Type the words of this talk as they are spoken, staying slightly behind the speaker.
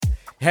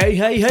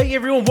Hey,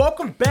 everyone.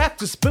 Welcome back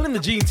to Spilling the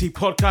G&T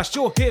podcast.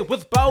 You're here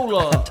with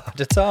Bowler.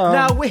 Dr. Tom.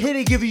 Now, we're here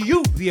to give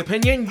you the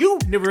opinion you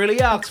never really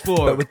asked for.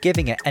 But we're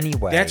giving it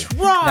anyway. That's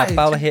right. Now,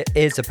 Bowler here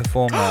is a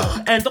performer.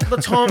 And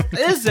Dr. Tom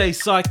is a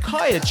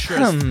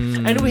psychiatrist.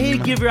 And we're here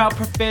to give you our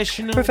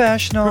professional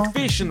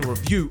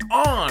review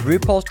on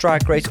RuPaul's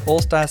Drag Race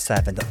All-Star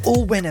 7, the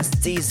all-winner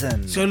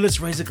season. So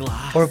let's raise a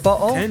glass. Or a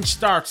bottle. And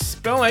start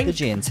spilling The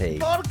G&T.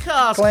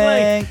 podcast.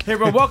 Clink. Hey,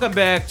 everyone. Welcome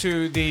back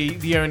to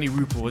the only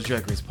RuPaul's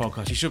Drag Race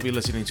podcast you should be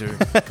listening to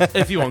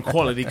if you want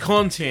quality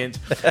content.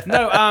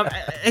 No,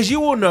 as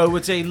you all know,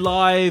 it's a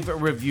live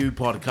review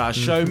podcast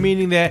show,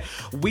 meaning that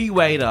we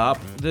wait up,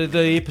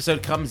 the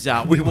episode comes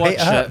out, we watch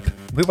it.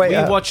 We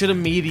watch it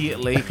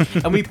immediately,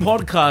 and we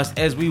podcast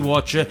as we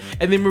watch it,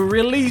 and then we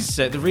release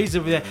it. The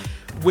reason that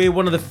we're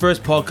one of the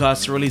first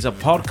podcasts to release a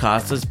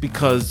podcast is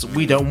because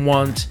we don't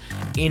want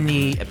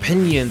any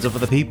opinions of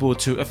other people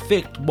to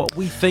affect what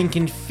we think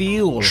and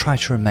feel. Try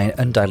to remain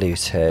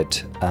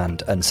undiluted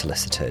and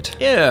unsolicited.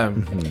 Yeah,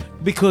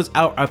 because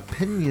our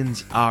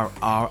opinions are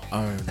our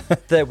own.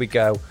 There we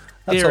go.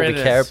 That's all we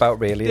care about,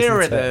 really,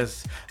 there isn't it? There it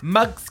is.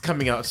 Mug's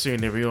coming out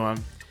soon,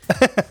 everyone.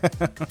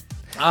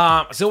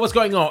 So what's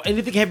going on?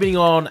 Anything happening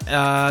on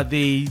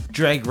the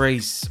Drag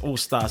Race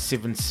All-Star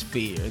 7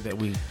 sphere that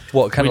we...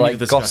 What, kind of like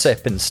discuss?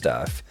 gossip and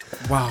stuff?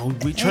 Wow,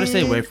 we try to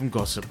stay away from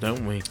gossip,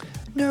 don't we?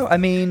 No, I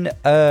mean,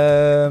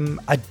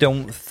 I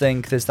don't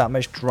think there's that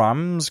much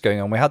drams going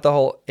on. We had the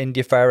whole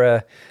India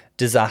Ferrah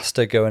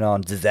disaster going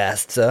on.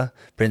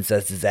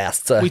 Princess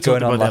disaster we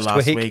going on talked about that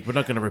last week. week. We're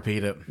not going to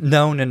repeat it.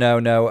 No.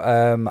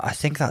 I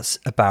think that's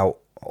about...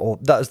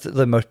 that's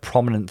the most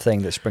prominent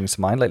thing that springs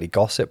to mind lately,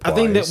 gossip-wise. I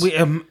think that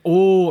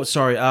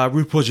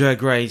RuPaul's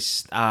Drag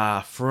Race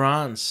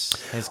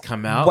France has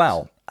come out.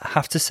 Well, I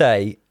have to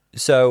say,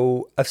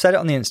 so I've said it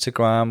on the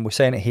Instagram, we're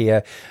saying it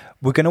here,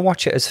 we're going to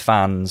watch it as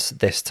fans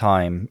this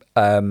time.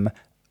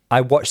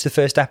 I watched the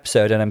first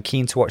episode and I'm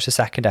keen to watch the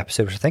second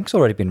episode, which I think has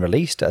already been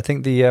released. I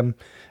think it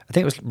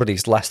was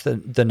released less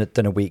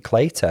than a week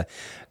later.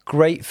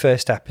 Great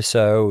first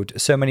episode.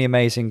 So many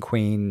amazing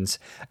queens.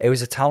 It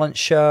was a talent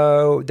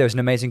show. There was an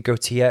amazing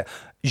Gaultier.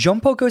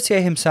 Jean-Paul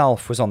Gaultier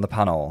himself was on the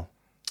panel.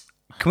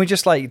 Can we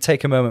just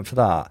take a moment for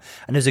that?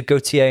 And there's a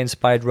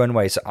Gaultier-inspired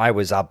runway, so I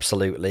was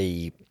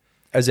absolutely...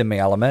 I was in my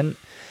element.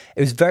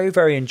 It was very,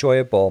 very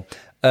enjoyable.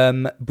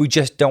 We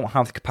just don't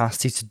have the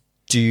capacity to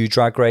do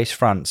Drag Race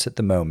France at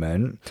the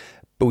moment,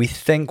 but we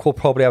think we'll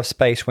probably have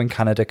space when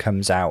Canada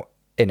comes out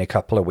in a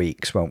couple of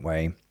weeks, won't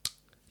we?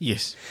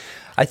 Yes.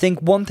 I think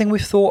one thing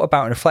we've thought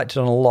about and reflected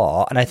on a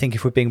lot, and I think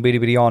if we're being really,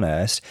 really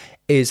honest,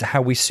 is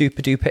how we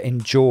super duper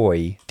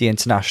enjoy the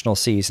international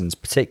seasons,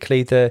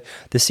 particularly the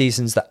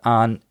seasons that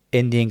aren't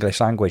in the English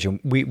language. And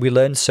we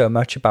learn so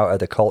much about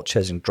other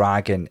cultures and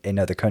drag in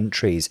other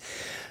countries.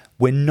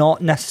 We're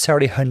not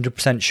necessarily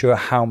 100% sure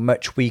how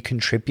much we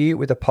contribute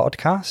with a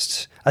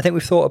podcast. I think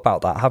we've thought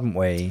about that, haven't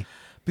we?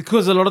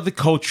 Because a lot of the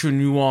cultural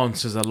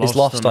nuances are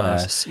lost on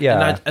us.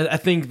 Yeah. And I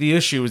think the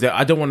issue is that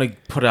I don't want to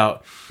put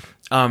out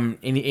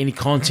any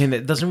content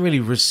that doesn't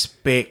really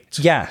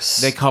respect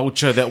their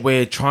culture that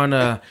we're trying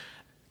to,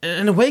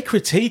 in a way,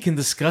 critique and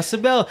discuss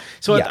about.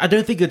 So I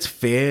don't think it's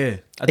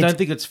fair.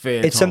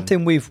 It's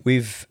something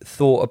we've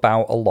thought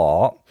about a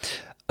lot.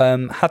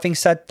 Having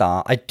said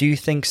that, I do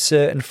think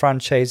certain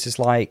franchises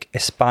like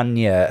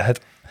España have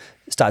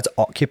started to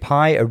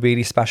occupy a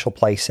really special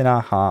place in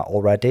our heart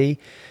already.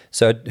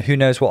 So who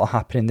knows what will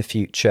happen in the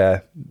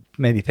future?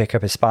 Maybe pick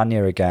up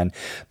España again.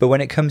 But when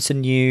it comes to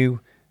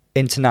new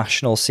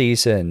international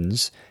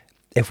seasons,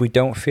 if we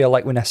don't feel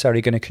like we're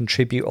necessarily going to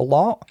contribute a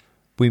lot,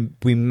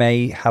 we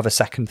may have a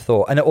second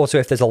thought. And also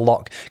if there's a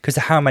lot, because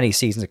how many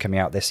seasons are coming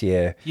out this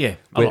year? Yeah,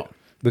 a lot.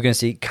 We're going to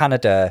see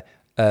Canada,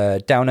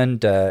 Down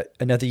Under,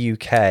 another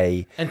UK,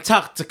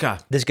 Antarctica.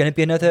 There's going to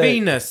be another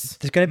Venus.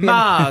 There's going to be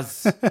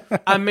Mars.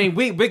 I mean,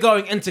 we're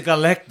going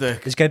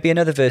intergalactic. There's going to be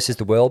another Versus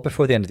the World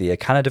before the end of the year.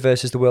 Canada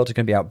Versus the World is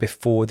going to be out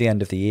before the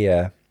end of the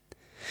year.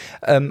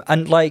 And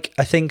I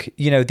think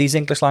these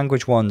English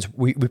language ones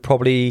we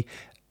probably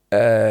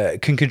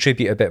can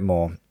contribute a bit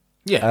more.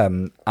 Yeah.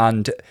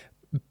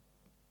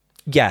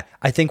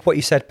 I think what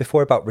you said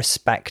before about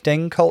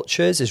respecting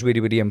cultures is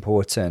really, really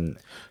important.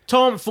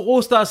 Tom, for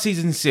All-Star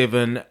Season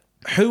 7,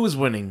 who is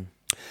winning?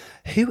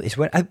 Who is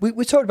winning?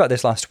 We talked about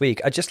this last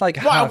week. I just like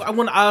how... Well, I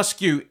want to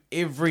ask you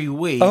every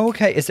week. Oh,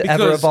 okay. Is it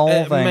ever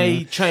evolving? It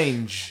may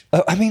change.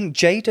 I mean,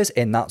 Jada's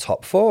in that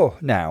top 4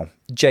 now.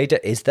 Jada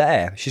is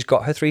there. She's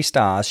got her 3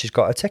 stars. She's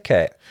got a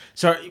ticket.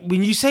 So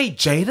when you say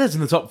Jada's in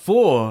the top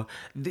 4,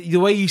 the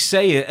way you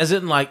say it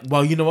isn't like,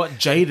 well, you know what,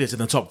 Jada's in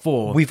the top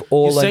 4. We've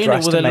all underestimated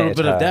it with a little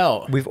bit her. Of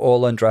doubt. We've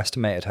all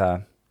underestimated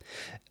her.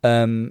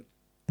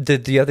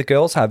 The other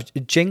girls have.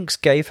 Jinx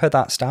gave her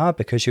that star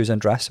because she was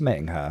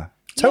underestimating her.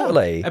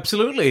 Totally. Yeah,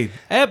 absolutely.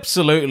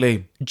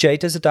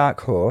 Jada's a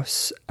dark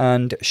horse,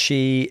 and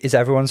she is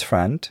everyone's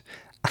friend.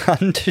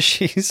 And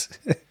she is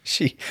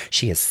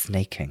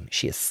snaking.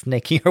 She is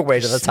snaking her way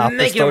to the top.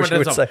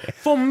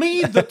 For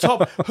me, the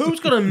top. Who's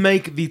going to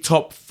make the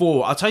top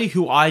 4? I'll tell you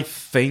who I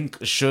think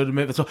should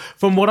make the top.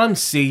 From what I'm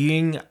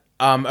seeing,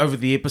 over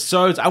the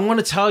episodes. I want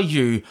to tell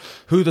you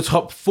who the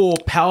top 4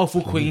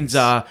 powerful queens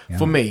are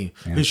for me,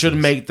 who should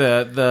make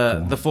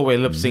the 4-way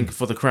lip sync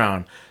for the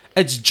crown.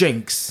 It's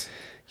Jinx.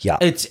 Yeah.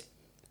 It's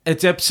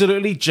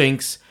absolutely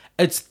Jinx.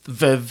 It's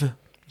Viv.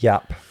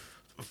 Yep.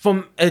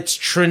 It's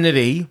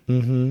Trinity.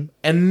 Mm-hmm.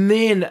 And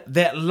then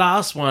that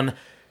last one,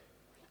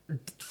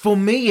 for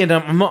me, and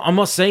I'm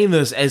not saying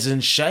this as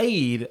in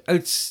shade,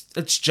 it's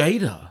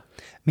Jada. I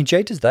mean,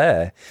 Jada's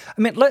there. I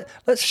mean,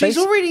 let's She's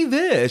already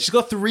there. She's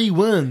got 3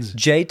 wins.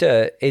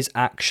 Jada is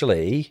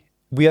actually,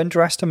 we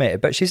underestimate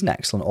it, but she's an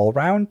excellent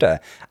all-rounder.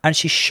 And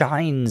she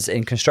shines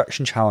in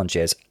construction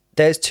challenges.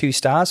 There's 2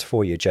 stars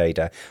for you,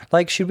 Jada.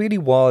 Like, she really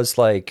was,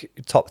 like,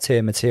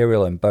 top-tier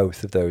material in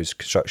both of those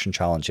construction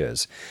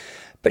challenges.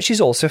 But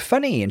she's also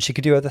funny, and she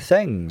could do other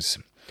things.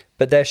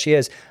 But there she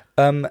is.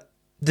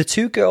 The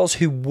 2 girls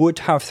who would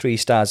have 3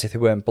 stars if they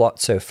weren't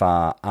blocked so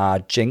far are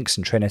Jinx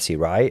and Trinity,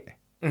 right?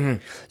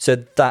 Mm-hmm. So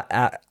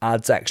that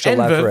adds extra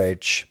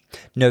leverage. Viv.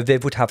 No,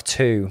 Viv would have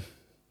 2.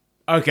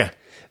 Okay.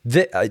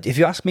 If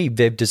you ask me,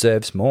 Viv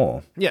deserves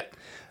more. Yeah.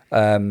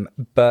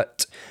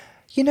 But,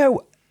 you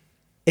know,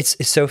 it's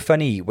so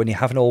funny when you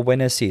have an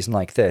all-winner season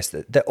like this.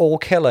 They're all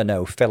killer,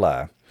 no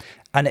filler.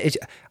 And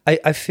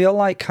I feel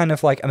like kind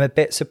of like I'm a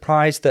bit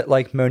surprised that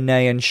like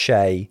Monet and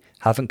Shay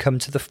haven't come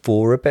to the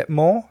fore a bit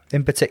more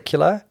in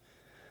particular.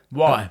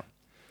 Why?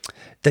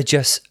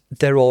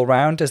 They're all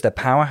rounders, they're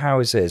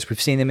powerhouses.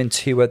 We've seen them in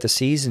 2 other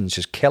seasons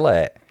just kill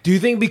it. Do you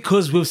think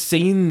because we've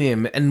seen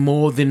them in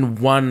more than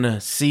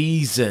one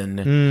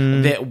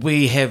season that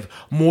we have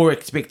more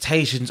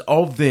expectations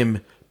of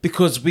them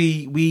because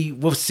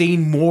we've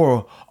seen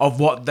more of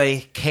what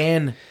they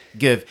can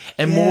give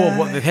and more of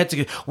what they've had to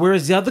give,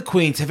 whereas the other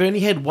queens have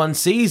only had 1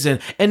 season,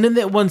 and in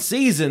that 1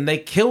 season they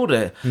killed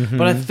it. Mm-hmm.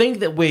 But I think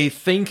that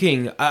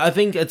I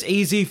think it's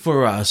easy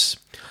for us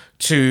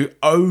to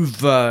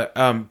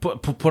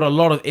put a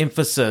lot of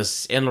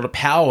emphasis and a lot of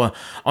power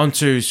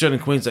onto certain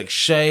queens like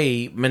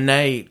Shay,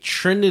 Monet,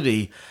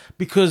 Trinity,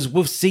 because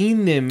we've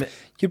seen them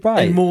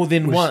in more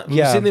than one.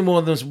 We've seen them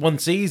more than 1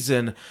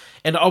 season,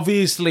 and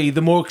obviously,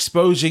 the more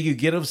exposure you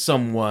get of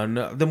someone,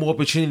 the more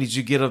opportunities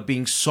you get of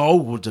being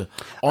sold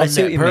on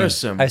that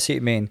person. I see what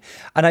you mean,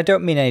 and I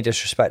don't mean any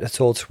disrespect at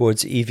all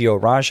towards Evie or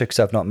Raja because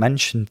I've not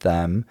mentioned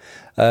them.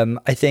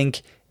 I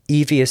think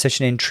Evie is such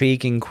an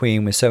intriguing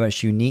queen with so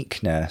much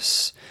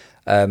uniqueness.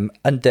 And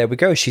there we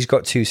go. She's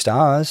got 2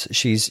 stars.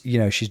 She's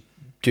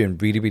doing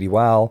really, really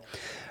well.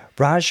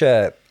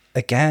 Raja,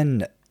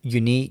 again,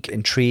 unique,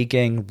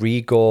 intriguing,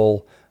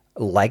 regal,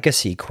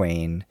 legacy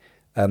queen.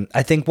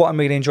 I think what I'm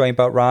really enjoying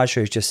about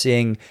Raja is just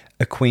seeing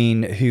a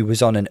queen who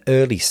was on an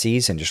early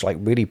season just like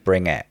really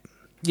bring it.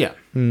 Yeah.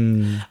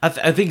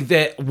 I think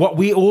that what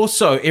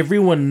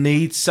everyone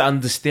needs to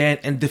understand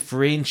and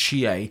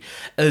differentiate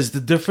is the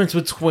difference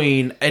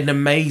between an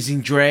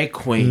amazing drag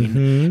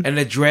queen and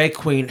a drag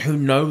queen who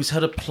knows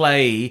how to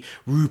play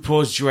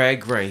RuPaul's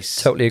Drag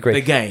Race. Totally agree.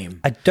 The game.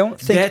 I don't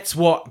think that's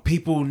what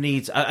people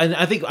need. And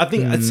I think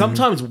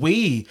sometimes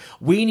we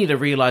need to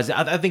realize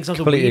that. I think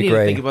sometimes we need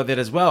to think about that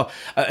as well.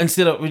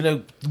 Instead of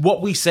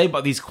what we say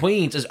about these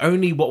queens is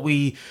only what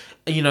we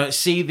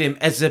see them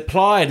as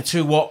applied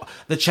to what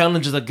the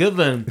challenges are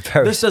given.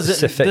 This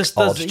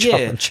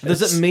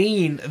doesn't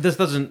mean this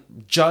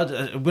doesn't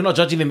judge. We're not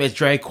judging them as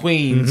drag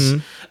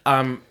queens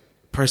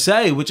per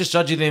se. We're just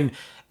judging them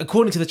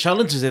according to the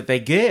challenges that they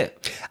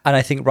get. And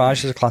I think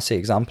Raj is a classic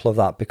example of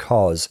that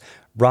because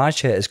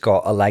Raja has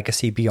got a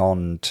legacy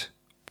beyond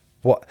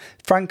what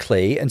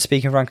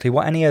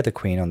any other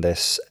queen on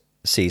this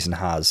season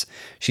has.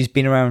 She's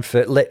been around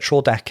for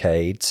literal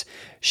decades.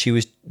 She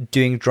was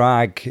doing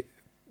drag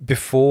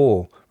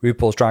before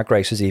RuPaul's Drag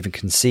Race was even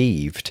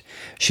conceived.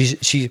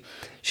 She's an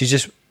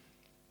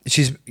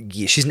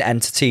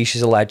entity.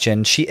 She's a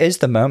legend. She is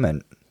the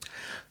moment.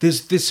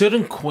 There's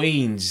certain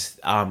queens,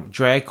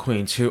 drag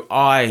queens, who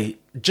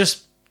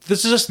this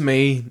is just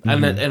me,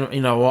 and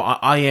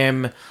I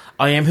am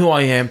who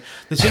I am.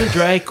 There's certain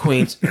drag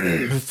queens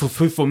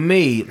for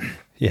me,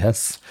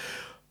 yes,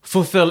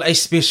 fulfill a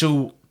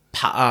special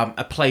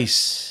a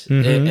place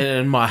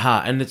in my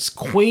heart, and it's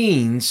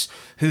queens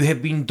who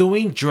have been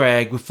doing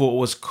drag before it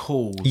was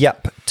cool.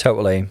 Yep,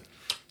 totally.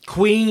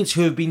 Queens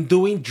who have been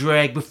doing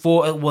drag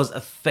before it was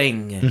a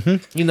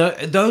thing.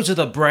 Those are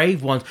the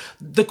brave ones.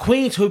 The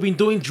queens who have been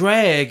doing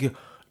drag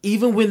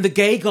even when the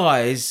gay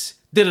guys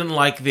didn't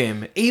like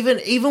them.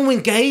 Even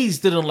when gays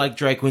didn't like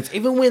drag queens.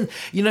 Even when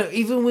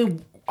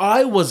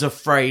I was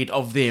afraid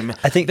of them.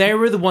 I think they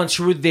were the ones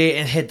who were there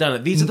and had done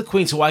it. These are the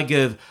queens who I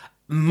give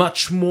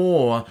much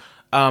more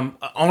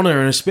honor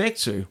and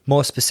respect to.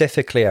 More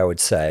specifically, I would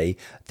say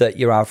that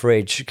your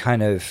average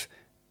kind of,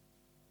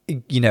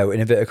 in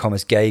inverted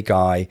commas, gay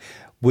guy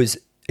was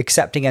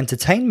accepting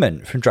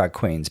entertainment from drag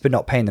queens, but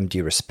not paying them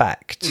due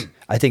respect.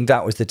 I think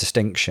that was the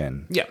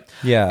distinction. Yeah.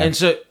 Yeah. And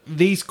so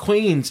these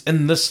queens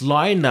in this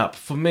lineup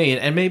for me,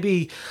 and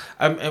maybe,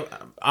 I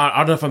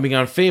don't know if I'm being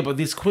unfair, but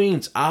these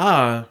queens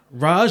are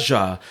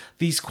Raja.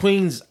 These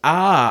queens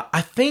are,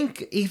 I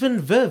think,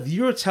 even Viv,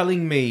 you were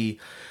telling me,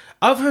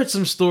 I've heard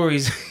some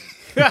stories.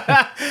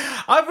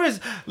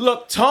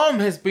 Look, Tom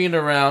has been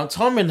around.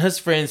 Tom and his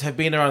friends have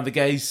been around the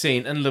gay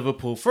scene in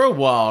Liverpool for a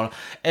while,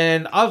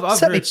 and I've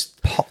Certainly heard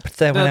popped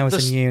there when I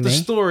was in uni. The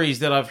stories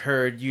that I've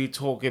heard you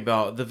talk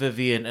about the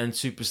Vivian and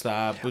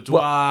Superstar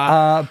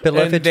Boudoir,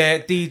 beloved, and their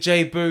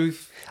DJ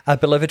booth. Our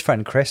beloved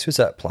friend Chris was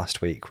up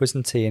last week,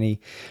 wasn't he? And he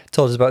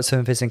told us about some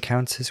of his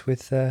encounters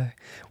with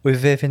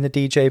Viv in the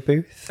DJ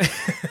booth.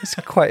 It's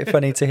quite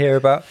funny to hear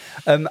about.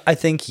 I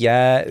think,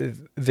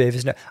 Viv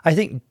is. I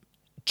think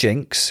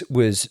Jinx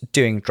was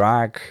doing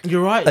drag.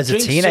 You're right. As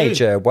Jinx a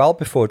teenager, too. Well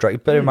before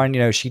drag. Bear in mind,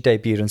 she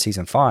debuted on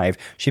season 5.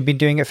 She'd been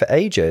doing it for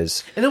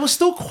ages, and it was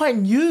still quite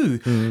new.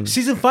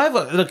 Season 5,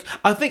 look,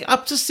 I think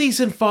up to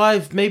season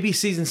 5, maybe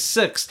season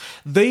 6.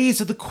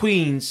 These are the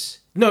queens.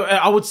 No,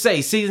 I would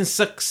say season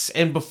 6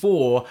 and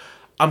before.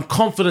 I'm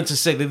confident to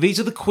say that these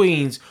are the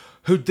queens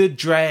who did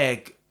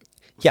drag.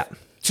 Yeah.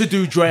 To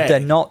do drag. They're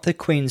not the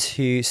queens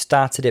who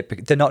started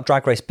it. They're not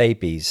Drag Race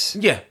babies.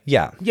 Yeah.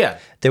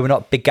 They were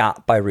not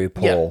begat by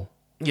RuPaul.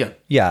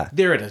 Yeah.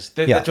 There it is.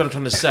 That's what I'm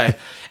trying to say.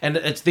 And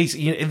it's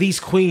these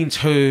queens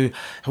who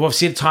I've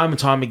said time and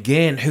time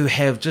again, who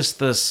have just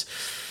this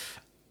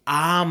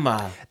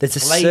armor. There's a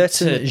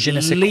certain je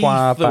ne sais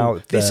quoi about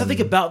them. There's something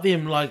about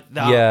them like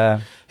that.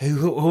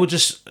 Who are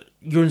just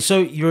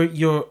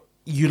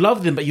you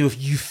love them, but you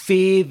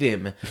fear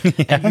them, Yes.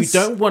 and you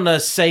don't want to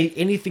say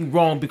anything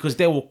wrong because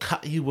they will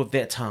cut you with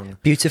their tongue.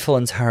 Beautiful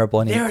and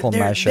terrible in equal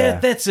measure.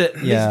 That's it.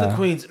 These are the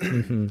queens.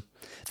 Mm-hmm.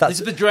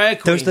 These are the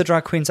drag queens. Those are the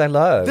drag queens I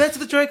love. That's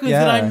the drag queens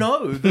that I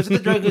know. Those are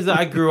the drag queens that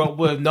I grew up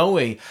with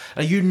knowing.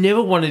 And you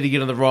never wanted to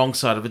get on the wrong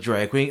side of a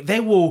drag queen. They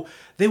will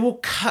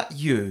cut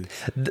you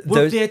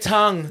with their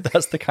tongue.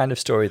 That's the kind of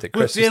story that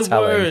Chris was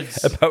telling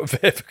about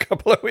Viv a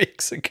couple of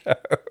weeks ago.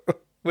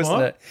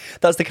 Wasn't it?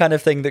 That's the kind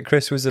of thing that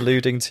Chris was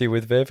alluding to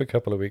with Viv a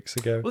couple of weeks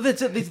ago. Well,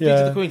 that's it. These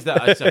are the queens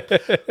that I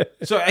said.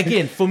 So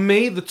again, for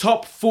me, the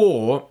top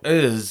 4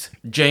 is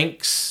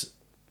Jinx,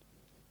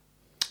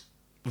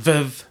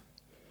 Viv,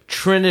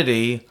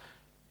 Trinity,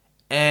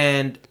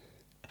 and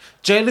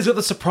Jayla's got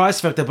the surprise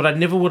factor, but I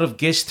never would have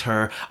guessed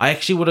her. I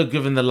actually would have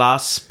given the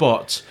last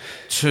spot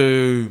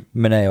to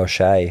Monet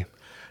O'Shea.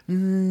 Do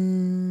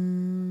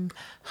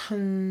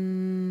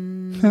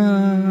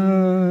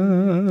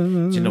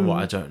you know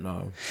what? I don't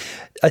know.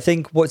 I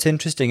think what's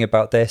interesting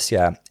about this,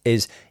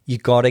 is you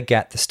got to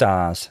get the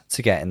stars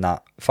to get in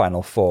that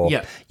final 4.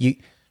 Yeah.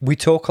 We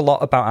talk a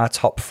lot about our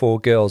top 4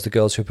 girls, the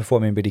girls who are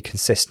performing really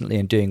consistently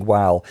and doing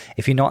well.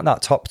 If you're not in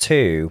that top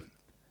 2,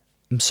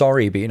 I'm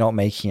sorry, but you're not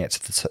making it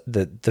to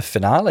the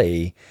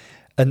finale.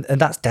 And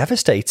that's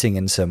devastating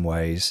in some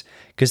ways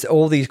because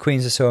all these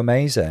queens are so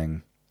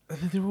amazing.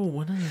 They're all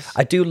winners.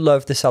 I do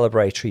love the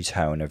celebratory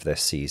tone of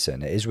this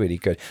season. It is really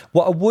good.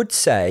 What I would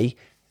say,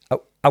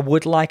 I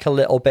would like a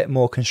little bit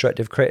more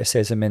constructive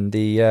criticism in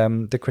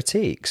the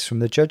critiques from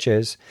the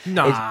judges.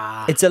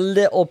 Nah. It's a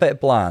little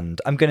bit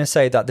bland. I'm going to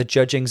say that the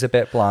judging's a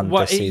bit bland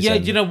this season. Yeah,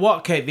 you know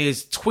what, Kate?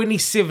 There's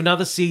 27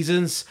 other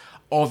seasons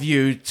of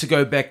you to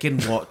go back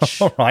and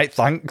watch. All right,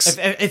 thanks.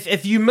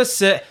 If you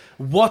miss it,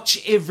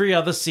 watch every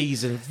other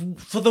season.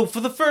 For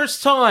the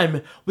first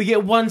time, we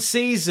get one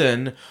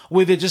season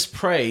where they're just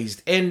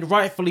praised, and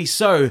rightfully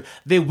so.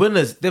 They're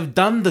winners. They've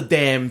done the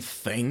damn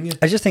thing.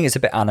 I just think it's a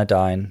bit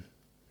anodyne.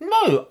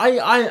 No,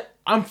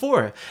 I'm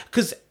for it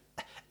because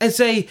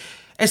as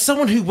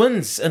someone who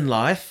wins in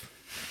life.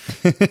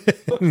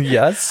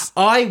 Yes,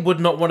 I would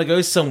not want to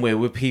go somewhere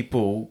where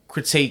people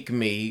critique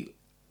me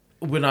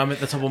when I'm at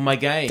the top of my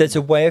game. There's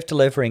a way of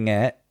delivering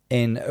it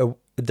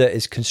that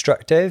is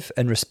constructive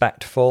and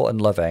respectful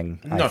and loving,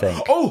 I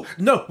think. Oh,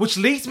 no, which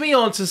leads me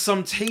on to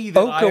some tea that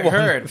I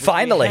heard.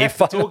 Finally.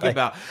 Talk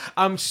about.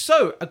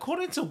 So,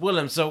 according to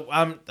Willem, the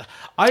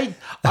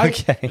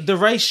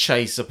Race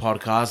Chaser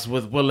podcast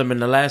with Willem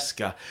in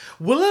Alaska,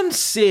 Willem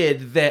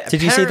said that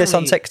Did you see this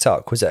on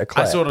TikTok? Was it a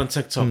clip? I saw it on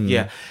TikTok,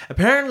 yeah.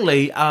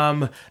 Apparently,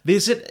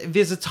 there's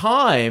a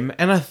time,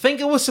 and I think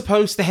it was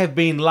supposed to have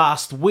been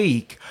last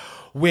week,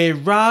 where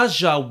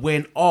Raja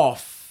went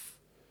off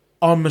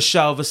on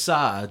Michelle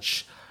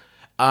Visage.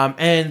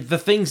 And the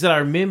things that I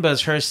remember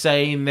is her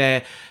saying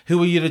that,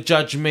 who are you to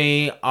judge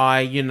me?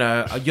 You're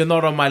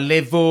not on my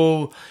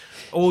level.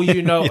 Or,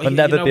 You'll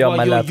never be on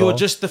my level. You're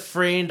just the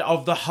friend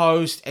of the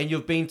host and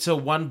you've been to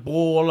one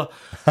ball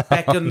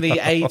back in the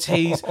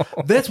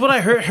 80s. That's what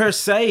I heard her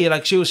say.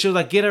 Like, she was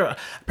like, get her.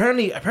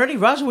 Apparently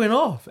Raja went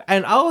off.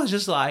 And I was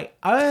just like,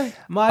 oh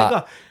my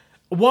God.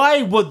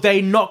 Why would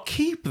they not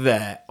keep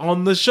that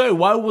on the show?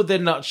 Why would they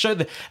not show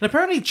that? And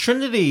apparently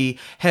Trinity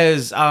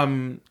has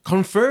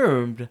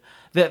confirmed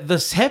that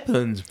this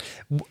happened.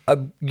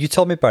 You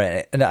told me about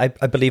it, and I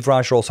believe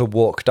Raja also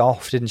walked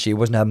off, didn't she?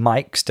 Wasn't her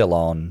mic still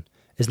on?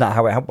 Isn't that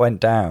how it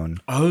went down?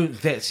 Oh,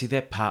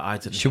 that part I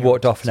didn't. She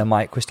walked off and her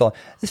mic was still on.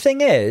 The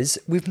thing is,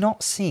 we've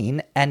not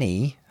seen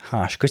any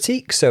harsh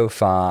critique so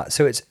far,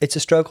 so it's a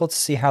struggle to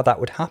see how that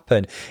would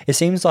happen. It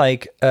seems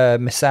like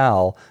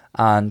Michelle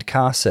and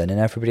Carson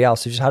and everybody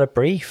else have just had a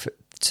brief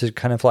to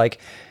kind of like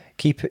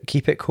keep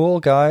it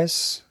cool,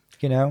 guys.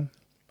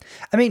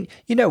 I mean,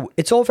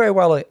 it's all very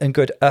well and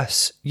good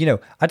us,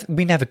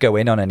 we never go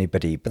in on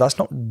anybody, but that's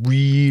not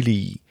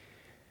really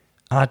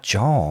our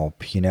job,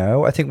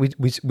 I think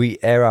we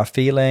air our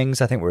feelings.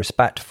 I think we're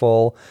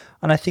respectful,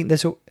 and I think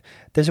there's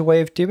a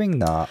way of doing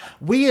that.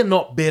 We are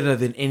not better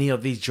than any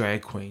of these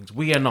drag queens.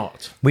 We are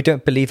not. We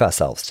don't believe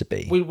ourselves to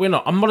be. We're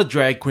not. I'm not a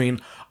drag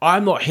queen.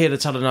 I'm not here to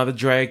tell another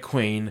drag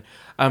queen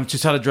how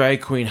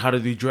to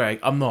do drag.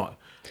 I'm not.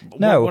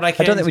 No, I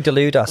don't think we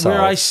delude ourselves.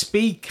 Where I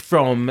speak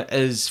from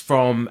is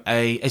from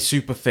a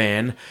super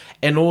fan,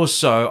 and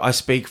also I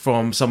speak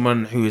from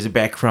someone who has a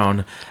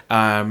background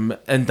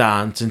in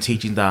dance and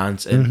teaching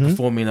dance and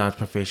performing dance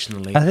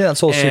professionally. I think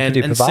that's all super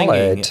duper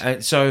valid.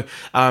 And so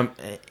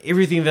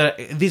everything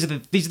these are the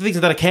things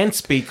that I can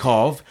speak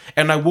of,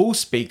 and I will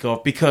speak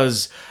of,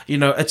 because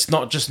it's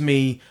not just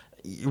me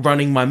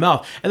running my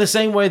mouth. In the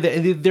same way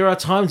that there are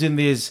times when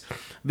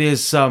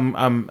there's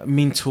some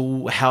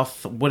mental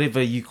health,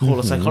 whatever you call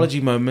it, psychology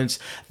moments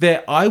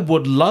that I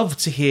would love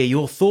to hear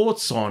your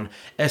thoughts on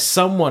as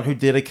someone who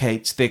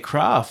dedicates their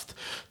craft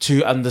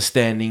to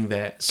understanding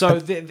that. So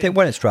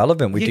when it's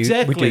relevant, we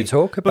do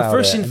talk about it. But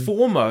first and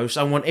foremost,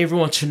 I want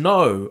everyone to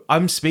know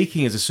I'm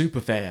speaking as a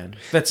super fan.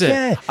 That's it.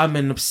 Yeah. I'm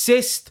an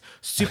obsessed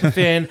super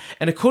fan,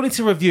 and according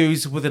to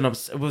reviews, with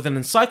an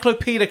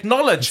encyclopedic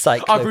knowledge of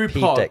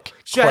RuPaul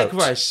Drag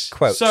Race.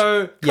 Quote.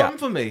 So come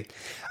for me.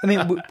 I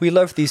mean, we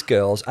love these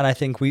girls, and I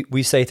think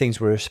we say things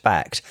with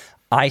respect.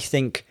 I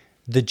think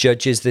the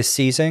judges this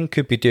season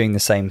could be doing the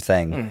same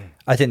thing.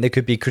 I think they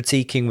could be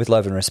critiquing with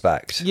love and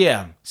respect.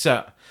 Yeah.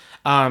 So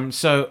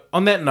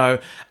on that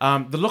note,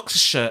 the looks are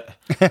shit.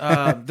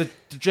 The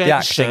drag the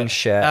acting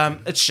shit.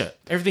 It's shit.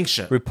 Everything's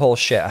shit. RuPaul's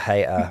shit. I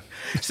hate her.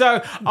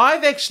 So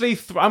I've actually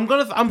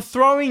I'm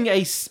throwing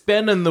a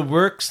spin in the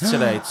works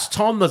today.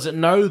 Tom doesn't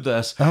know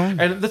this,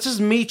 and this is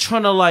me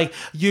trying to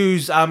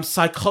use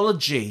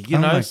psychology.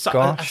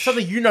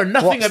 Something you know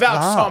nothing What's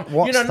about, that? Tom.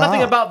 What's you know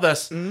nothing that? about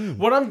this.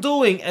 What I'm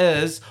doing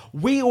is,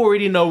 we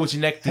already know it's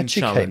an acting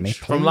Educate challenge me,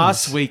 from please.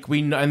 last week.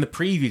 We know in the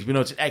previews we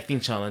know it's an acting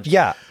challenge.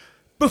 Yeah.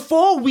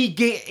 Before we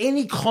get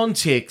any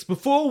context,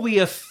 before we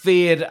are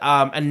fed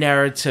a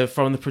narrative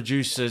from the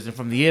producers and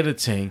from the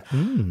editing,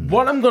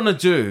 what I'm going to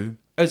do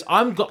is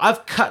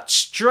I've cut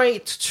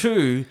straight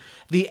to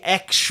the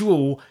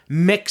actual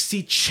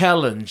Mexi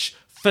Challenge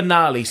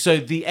finale. So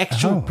the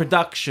actual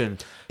production.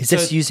 Is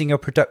this using your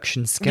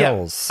production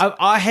skills? Yeah,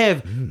 I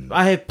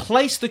have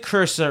placed the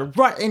cursor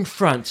right in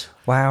front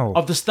Wow.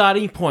 of the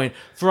starting point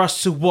for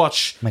us to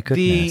watch My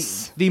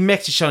goodness. the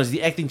Mexi Challenge,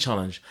 the acting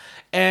challenge.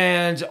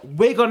 And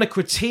we're going to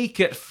critique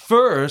it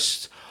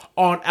first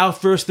on our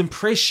first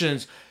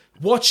impressions,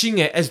 watching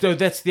it as though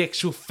that's the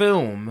actual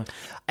film.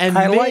 And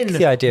I then like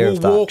the idea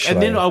of that, actually.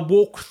 And then I'll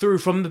walk through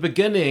from the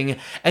beginning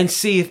and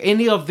see if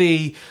any of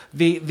the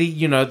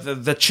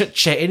chit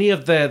chat, any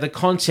of the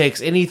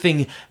context,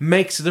 anything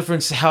makes a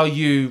difference to how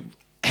you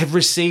have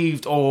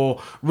received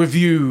or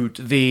reviewed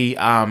the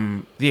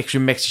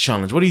actual Mexi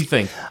Challenge. What do you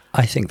think?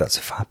 I think that's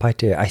a fab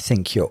idea. I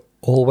think you're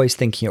always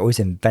thinking, you're always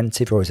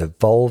inventive, you're always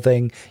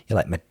evolving. You're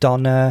like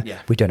Madonna. Yeah.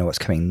 We don't know what's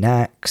coming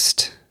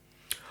next.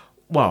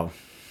 Well,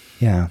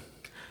 Yeah.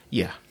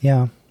 yeah.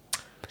 Yeah.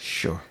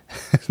 Sure.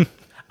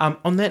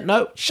 On that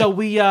note, shall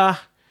we? Are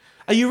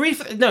you ready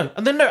for? No.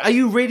 And then no. Are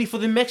you ready for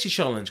the Mexi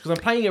Challenge? Because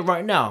I'm playing it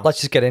right now.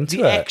 Let's just get into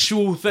the it.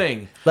 actual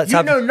thing. Let's you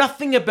have- know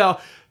nothing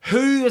about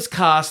who is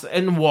cast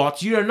and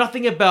what. You know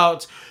nothing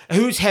about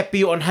who's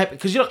happy or unhappy.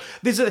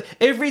 Because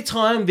every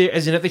time there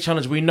is an Mexi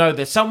Challenge, we know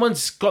that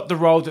someone's got the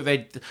role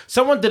that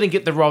someone didn't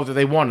get the role that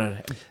they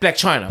wanted. Black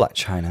China. Black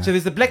China. So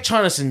there's the Black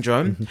China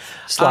syndrome.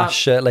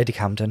 Slash Lady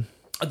Camden.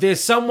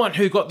 There's someone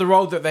who got the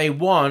role that they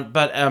want,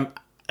 but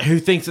who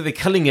thinks that they're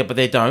killing it, but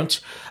they don't.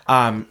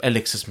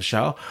 Alexis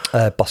Michelle.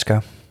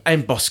 Bosco.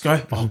 And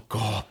Bosco. Oh,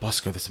 God,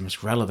 Bosco, that's the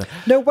most relevant.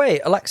 No,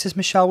 wait. Alexis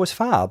Michelle was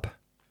fab.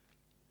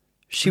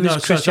 She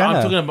was Kris Jenner.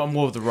 I'm talking about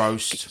more of the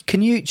roast.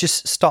 Can you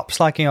just stop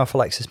slagging off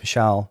Alexis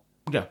Michelle?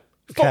 Yeah.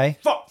 Okay.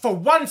 For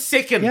 1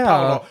 second, Yeah.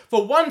 Paolo.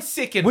 For 1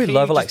 second. We can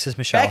love you just Alexis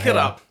Michelle Back it here.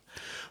 up.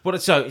 But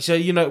so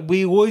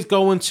we always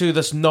go into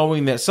this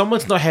knowing that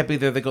someone's not happy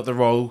that they got the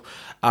role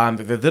that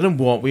they didn't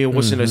want. We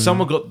also know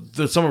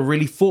someone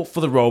really fought for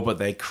the role, but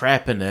they're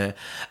crap in it.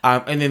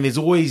 And then there's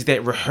always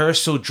that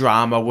rehearsal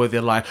drama where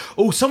they're like,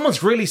 oh,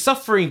 someone's really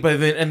suffering,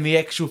 but then in the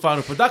actual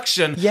final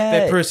production,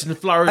 that person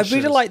flourishes. I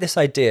really like this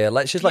idea.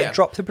 Let's just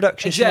drop the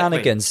production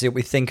shenanigans, see what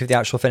we think of the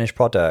actual finished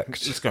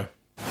product. Let's go.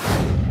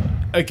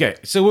 Okay,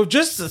 so we've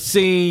just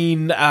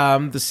seen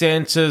the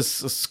Santa's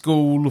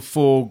School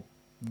for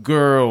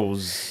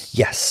Girls.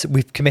 Yes,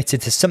 we've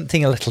committed to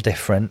something a little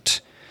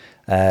different.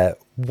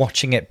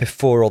 Watching it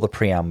before all the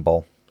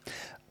preamble.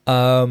 Where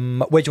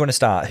do you want to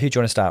start? Who do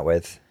you want to start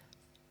with?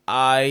 Who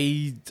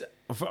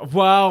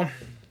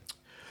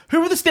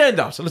are the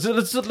standouts?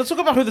 Let's talk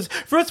about who this.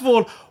 First of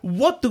all,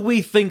 what do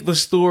we think the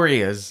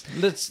story is?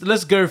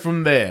 Let's go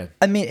from there.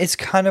 I mean, it's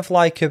kind of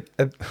like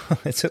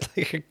it's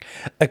like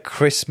a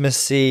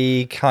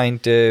Christmassy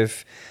kind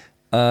of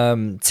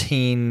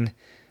teen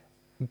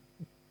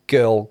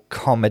girl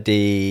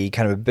comedy,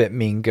 kind of a bit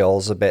Mean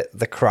Girls, a bit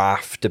The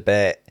Craft, a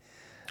bit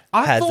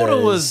I thought it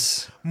Heathers.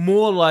 was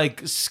more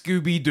like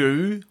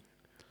Scooby-Doo.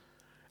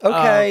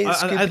 Okay, I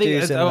think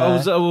Scooby-Doo's in there.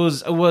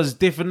 it was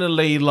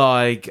definitely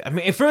like, I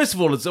mean, first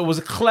of all, it was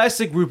a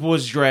classic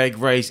RuPaul's Drag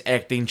Race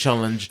acting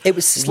challenge. It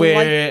was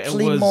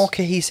slightly more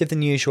cohesive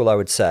than usual, I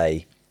would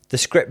say. The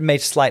script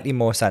made slightly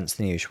more sense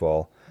than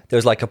usual. There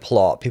was like a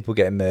plot, people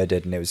getting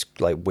murdered, and it was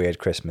like weird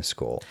Christmas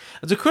school.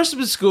 It's a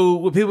Christmas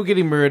school with people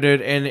getting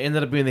murdered and it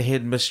ended up being the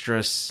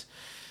headmistress.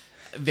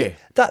 There.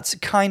 That's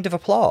kind of a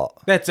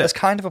plot. That's it. That's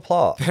kind of a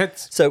plot.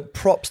 So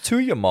props to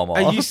your mama.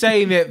 Are you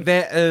saying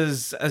that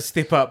is a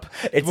step up?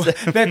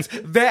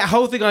 That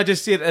whole thing I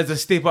just said is a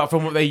step up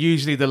from what they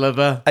usually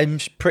deliver. I'm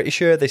pretty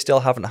sure they still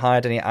haven't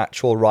hired any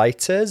actual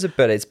writers,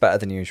 but it's better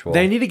than usual.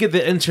 They need to get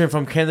the intern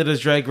from Canada's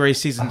Drag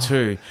Race season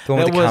 2. The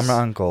one with the camera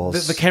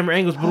angles. The camera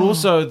angles, but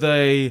also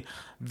the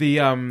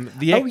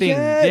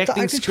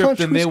acting script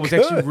in there was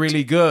actually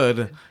really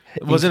good,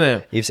 wasn't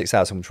it? Eve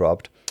 6000 was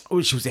robbed.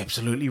 Oh, she was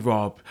absolutely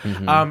robbed.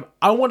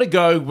 I want to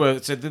go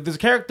with... So there's a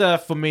character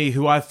for me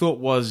who I thought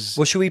was...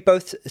 Well, should we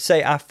both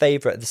say our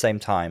favourite at the same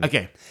time?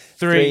 Okay.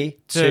 3,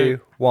 2,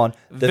 1.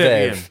 The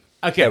Viv.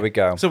 Okay. There we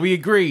go. So we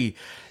agree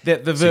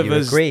that the Viv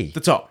is the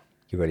top.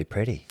 You're really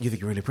pretty. You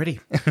think you're really pretty.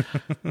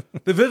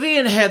 The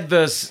Vivian had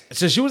this...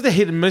 So she was the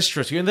hidden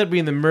mistress. Who ended up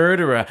being the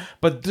murderer.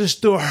 But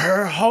just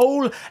her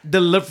whole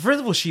delivery... First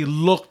of all, she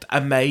looked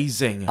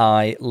amazing.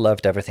 I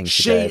loved everything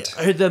she did.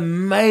 The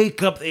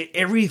makeup,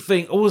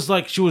 everything. It was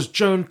like she was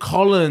Joan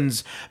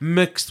Collins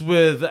mixed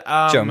with...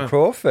 Joan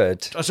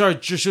Crawford. Oh, sorry,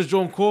 she was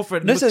Joan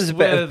Crawford. There's a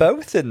bit of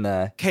both in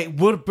there. Kate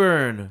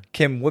Woodburn.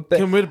 Kim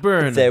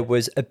Woodburn. There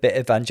was a bit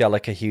of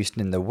Angelica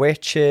Houston in The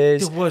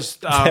Witches. There was...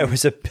 there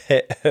was a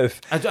bit of...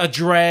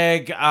 A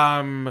drag,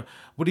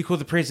 what do you call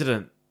the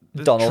president?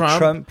 Donald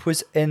Trump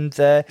was in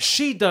there.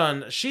 She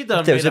done.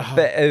 There was a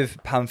bit of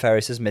Pam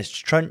Ferris's Miss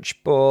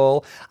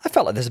Trunchbull. I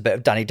felt like there's a bit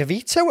of Danny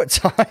DeVito at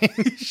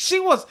times. She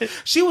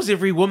was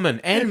every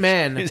woman and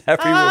man.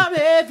 I'm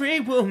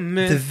every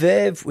woman. The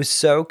Viv was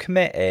so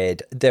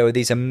committed. There were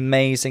these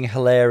amazing,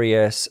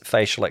 hilarious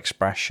facial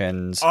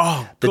expressions.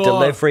 Oh, the God.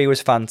 delivery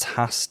was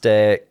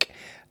fantastic.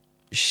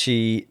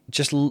 She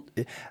just...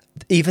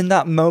 Even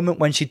that moment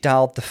when she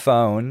dialed the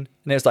phone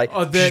and it was like,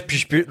 then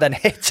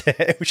hit it.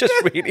 It was just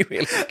really,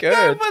 really good.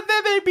 No, but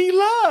that made me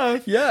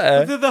laugh.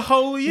 Yeah. The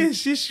whole I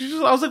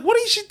was like, what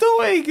is she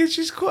doing? And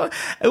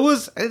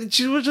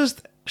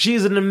she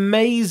is an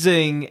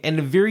amazing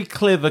and very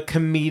clever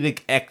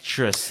comedic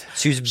actress.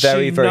 She was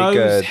very, very good. She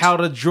knows how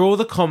to draw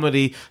the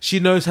comedy. She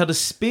knows how to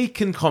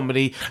speak in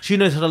comedy. She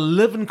knows how to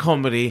live in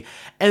comedy.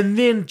 And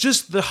then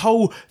just the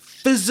whole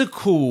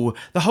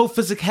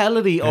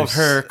physicality of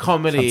her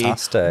comedy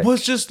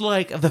was just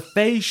like the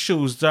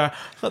facials,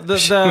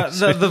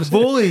 the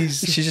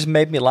voice. She just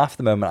made me laugh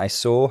the moment I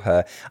saw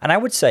her. And I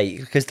would say,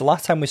 because the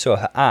last time we saw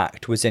her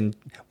act was in,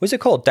 was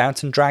it called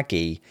Downton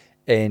Draggy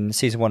in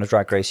season 1 of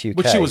Drag Race UK?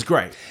 But she was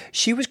great.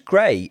 She was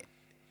great.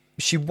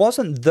 She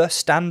wasn't the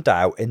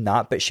standout in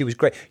that, but she was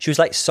great. She was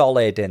like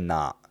solid in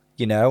that,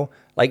 you know?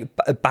 Like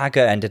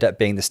Bagger ended up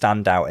being the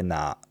standout in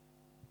that.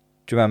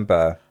 Do you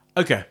remember?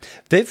 Okay.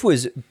 Viv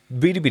was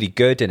really, really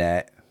good in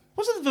it.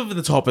 Wasn't Viv at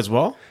the top as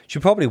well? She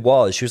probably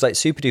was. She was like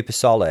super duper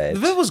solid.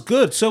 Viv was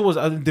good. So was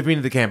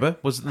Davina DeCamber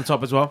was at the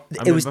top as well.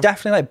 It was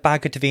definitely like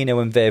Bagger,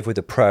 Davina and Viv were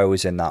the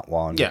pros in that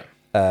one. Yeah.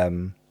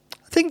 I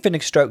think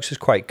Vinegar Strokes was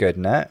quite good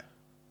in it.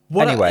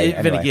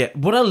 Anyway.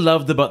 What I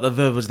loved about the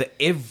Viv was that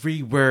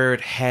every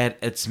word had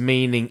its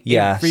meaning.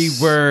 Yes. Every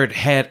word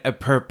had a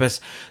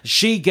purpose.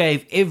 She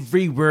gave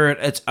every word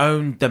its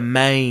own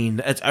domain,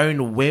 its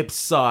own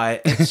website.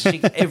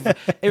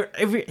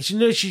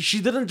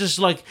 She didn't just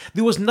like,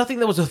 there was nothing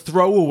that was a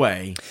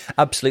throwaway.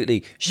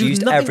 Absolutely. She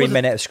used every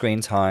minute of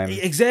screen time.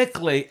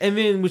 Exactly. And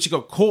then when she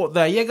got caught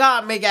there, you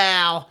got me,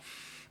 gal.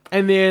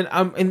 And then,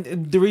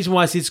 and the reason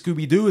why I said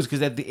Scooby-Doo is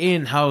because at the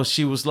end, how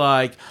she was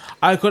like,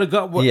 I could have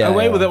got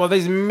away with it while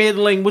they's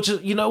meddling, which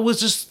is, it was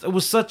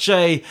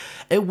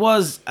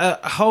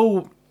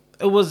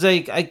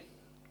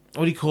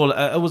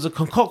a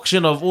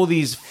concoction of all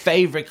these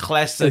favorite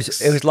classics.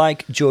 It was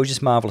like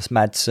George's Marvelous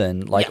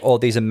Medicine, all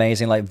these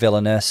amazing, like,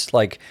 villainous,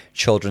 like,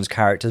 children's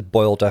characters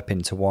boiled up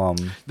into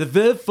one. The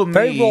Viv for me...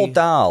 Very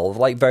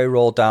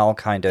Roald Dahl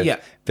kind of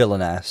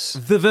villainous.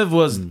 The Viv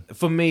was,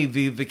 for me,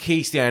 the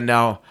key stand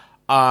now.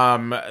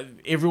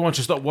 Everyone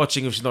should stop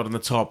watching if she's not in the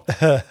top.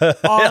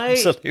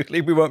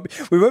 Absolutely, we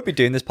won't be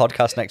doing this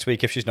podcast next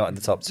week if she's not in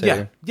the top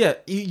 2. Yeah,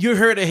 you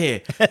heard it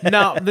here.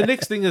 Now the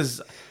next thing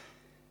is,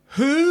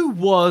 who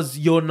was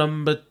your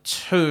number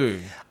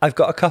 2? I've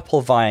got a couple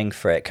vying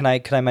for it. Can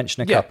I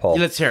mention a couple?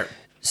 Yeah, let's hear it.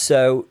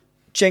 So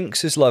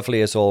Jinx is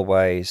lovely as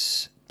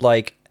always.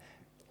 Like,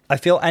 I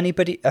feel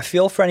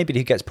for anybody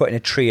who gets put in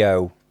a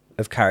trio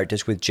of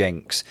characters with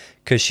Jinx,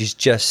 because she's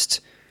just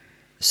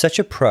such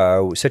a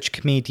pro, such a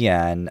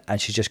comedian,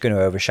 and she's just going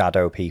to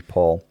overshadow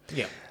people.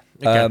 Yeah.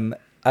 Okay.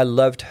 I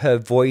loved her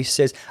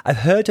voices. I've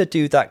heard her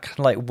do that kind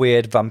of like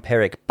weird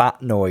vampiric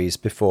bat noise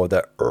before.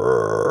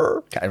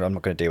 I'm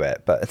not going to do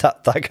it, but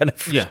that kind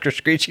of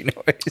screeching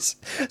noise.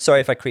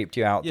 Sorry if I creeped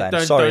you out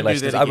then. Sorry,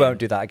 listeners. I won't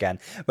do that again.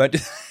 Won't do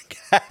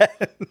that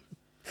again.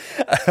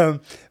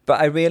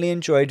 But I really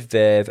enjoyed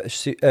Viv.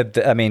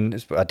 I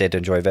mean, I did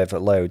enjoy Viv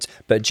loads,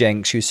 but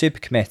Jinx, she was super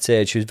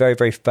committed. She was very,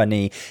 very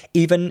funny.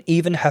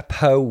 Even her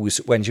pose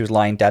when she was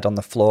lying dead on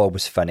the floor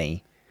was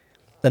funny.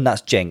 And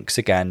that's Jinx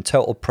again,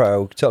 total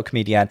pro, total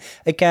comedian.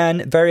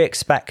 Again, very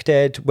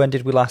expected. When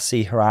did we last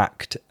see her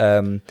act?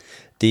 The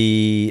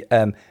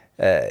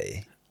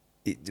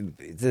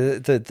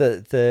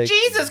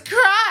Jesus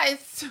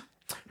Christ!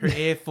 Her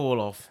ear fall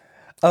off.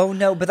 Oh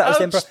no, but that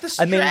was the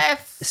I mean,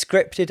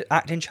 scripted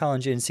acting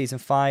challenge in season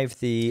 5,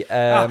 the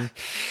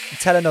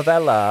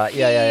telenovela.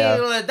 Yeah.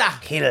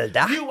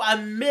 Hilda. You are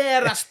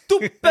mere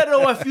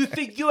stupido if you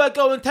think you are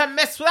going to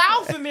mess with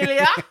our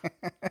familia.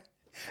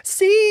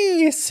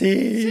 See.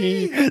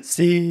 She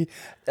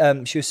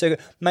was so good.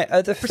 My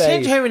other Pretend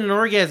favorite. you're having an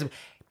orgasm.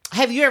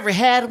 Have you ever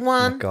had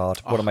one? Oh my God,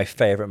 one of my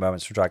favorite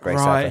moments from Drag Race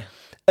Right.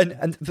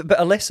 ever. But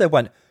Alyssa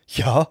went,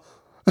 yeah.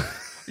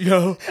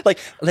 Yo. Like,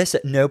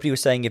 Alyssa, nobody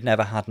was saying you've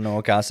never had an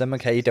orgasm.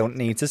 Okay, you don't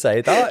need to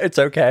say that. It's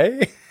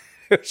okay.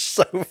 It was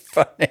so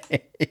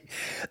funny.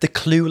 The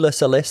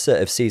clueless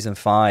Alyssa of season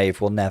 5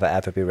 will never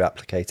ever be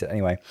replicated.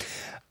 Anyway,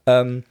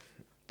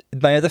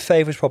 my other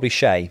favourite is probably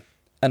Shay.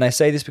 And I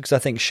say this because I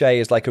think Shay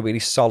is like a really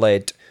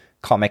solid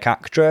comic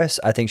actress.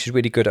 I think she's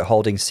really good at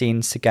holding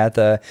scenes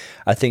together.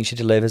 I think she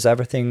delivers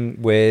everything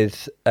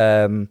with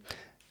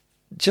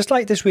just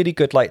like this really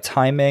good like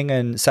timing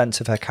and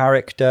sense of her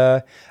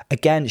character.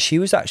 Again, she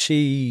was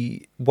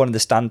actually one of the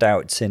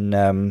standouts in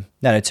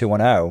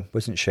 90210,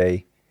 wasn't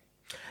she?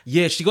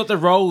 Yeah, she got the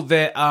role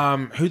that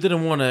who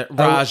didn't want it?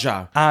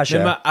 Raja. Aja.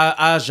 Remember,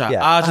 Aja.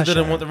 Yeah, Aja Aja.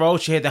 didn't want the role.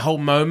 She had the whole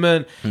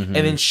moment. And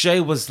then Shay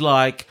was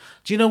like,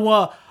 do you know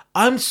what?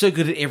 I'm so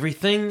good at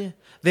everything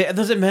that it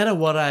doesn't matter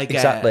what I get.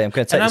 Exactly, I'm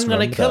gonna take and this I'm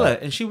going to kill number.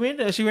 it. And she went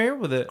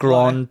with it.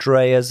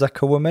 Grandrea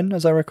Zuckerwoman,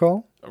 as I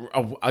recall.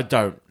 I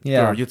don't.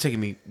 Yeah. Girl, you're taking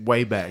me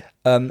way back.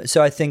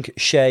 So I think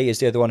Shay is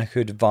the other one who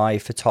could vie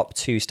for top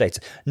 2 status.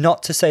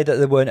 Not to say that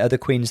there weren't other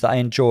queens that I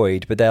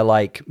enjoyed, but they're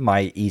like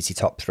my easy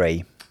top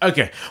 3.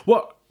 Okay.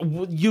 Well,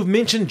 you've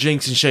mentioned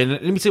Jinx and Shay.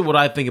 Let me tell you what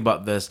I think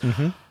about this.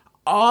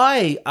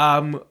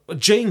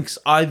 Jinx,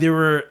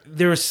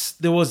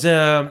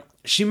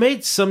 she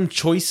made some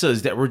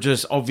choices that were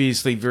just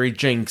obviously very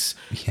Jinx.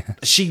 Yeah.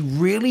 She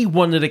really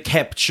wanted to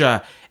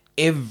capture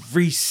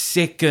every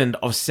second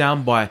of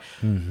soundbite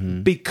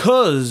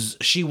because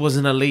she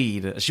wasn't a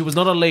lead. She was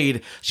not a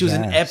lead. She was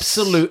an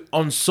absolute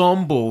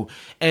ensemble.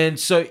 And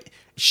so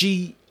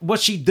what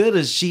she did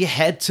is she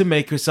had to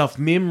make herself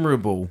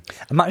memorable.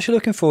 I'm actually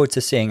looking forward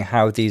to seeing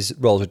how these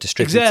roles are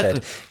distributed.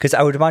 Exactly. Because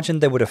I would imagine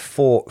they would have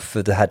fought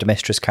for the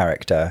headmistress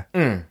character.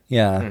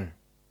 Yeah.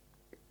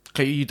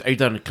 Okay, you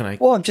done? Can I?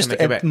 Well, I'm just can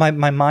I go back?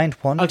 my mind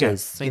wanders. Okay,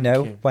 thank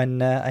you.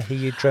 When I hear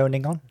you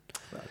droning on.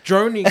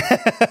 Droning.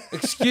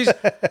 Excuse.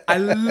 I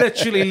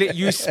literally let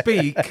you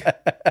speak,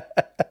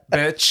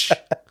 bitch.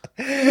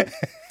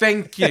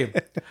 Thank you.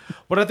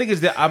 What I think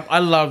is that I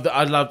loved.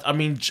 I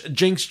mean,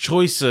 Jinx's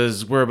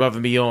choices were above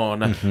and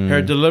beyond.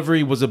 Her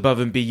delivery was above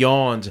and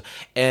beyond.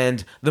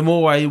 And the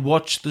more I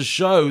watched the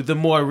show, the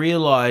more I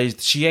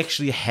realized she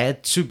actually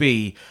had to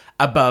be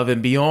above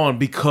and beyond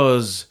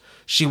because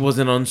she was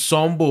an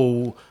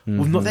ensemble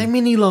with not that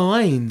many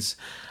lines.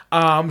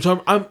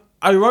 So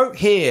I wrote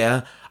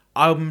here,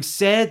 I'm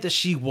sad that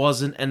she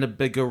wasn't in a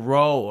bigger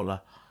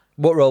role.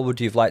 What role would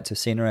you have liked to have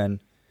seen her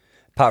in?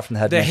 Apart from the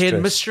headmistress. The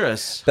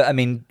headmistress. But I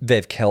mean,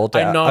 Viv killed it.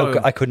 I know.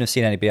 I couldn't have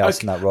seen anybody else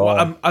in that role.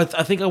 Well, I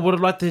think I would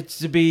have liked it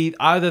to be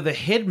either the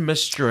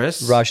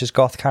headmistress. Raja's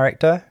goth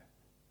character?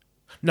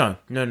 No.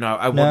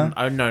 I wouldn't.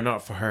 No,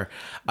 not for her.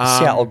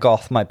 Seattle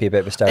goth might be a bit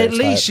of a stereotype. At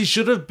least she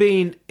should have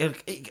been.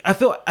 I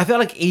felt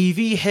like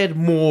Evie had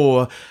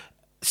more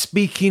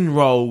speaking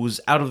roles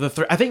out of the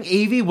 3. I think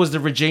Evie was the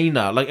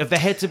Regina. Like if they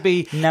had to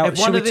be, now, if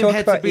one of them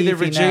had to be the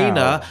Evie Regina,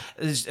 now?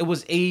 it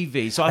was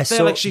Evie. So I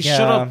feel like she should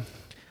have.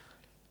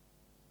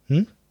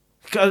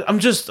 I'm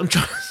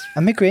trying.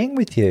 I'm agreeing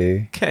with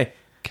you. Okay.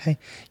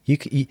 You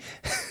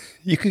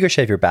could go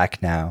shave your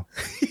back now.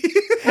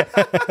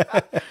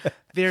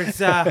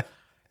 There's a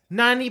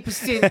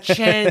 90%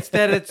 chance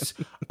that it's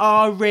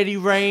already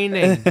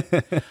raining.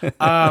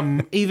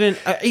 Even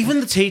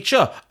the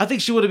teacher, I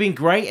think she would have been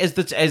great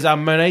as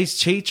Monet's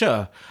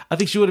teacher. I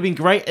think she would have been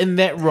great in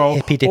that role.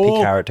 Hippy dippy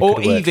character,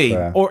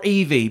 or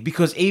Evie,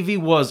 because Evie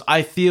was,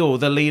 I feel,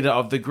 the leader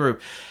of the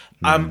group.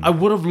 I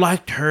would have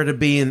liked her to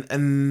be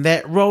in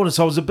that role,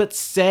 so I was a bit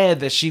sad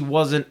that she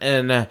wasn't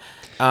in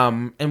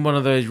one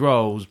of those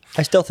roles.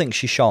 I still think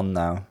she shone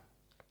though.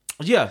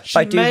 Yeah,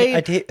 she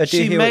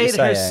made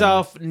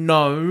herself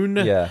known.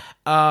 Yeah.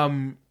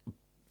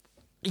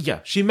 Yeah,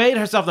 she made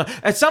herself known.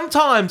 And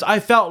sometimes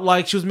I felt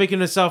like she was making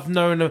herself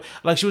known.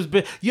 Like she was,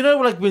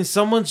 like when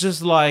someone's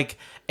just like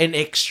an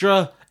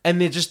extra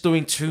and they're just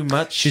doing too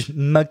much. She's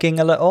mugging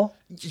a little.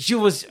 she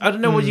was, I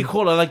don't know what you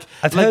call it, like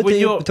I've like heard when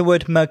you're the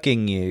word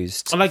mugging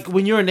used. like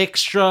when you're an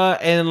extra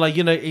and like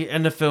you know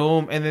in a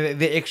film and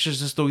the extras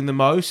just doing the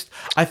most.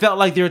 I felt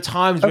like there are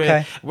times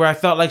where I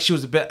felt like she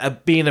was a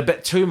bit being a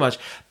bit too much,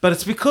 but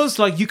it's because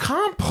like you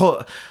can't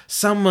put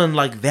someone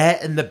like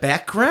that in the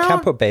background.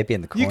 Can't put baby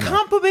in the corner. You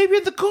can't put baby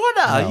in the corner.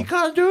 No. You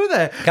can't do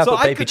that. Can't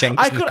put baby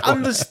Jinx I in the could corner.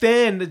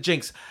 understand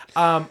Jinx.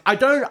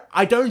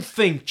 I don't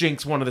think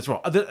Jinx wanted this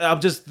role.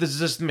 This is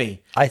just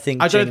me. I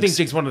don't think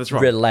Jinx wanted this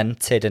role.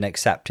 relented and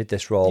accepted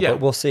this role, but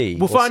we'll see.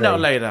 We'll find out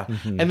later.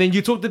 And then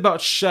you talked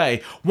about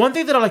Shay. One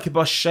thing that I like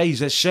about Shay is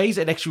that Shay's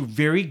an actually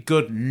very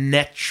good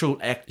natural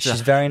actor.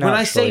 She's very natural. When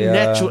I say yeah.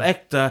 natural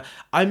actor,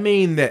 I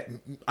mean that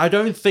I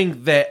don't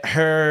think that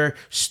her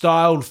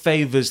style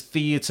favors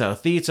theatre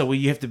where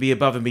you have to be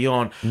above and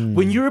beyond.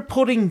 When you're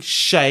putting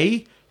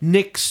Shay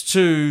next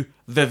to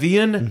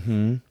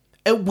Vivian,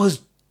 it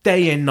was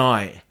day and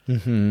night.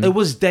 It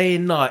was day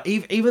and night.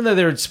 Even though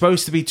they're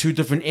supposed to be two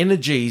different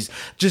energies,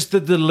 just the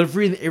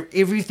delivery and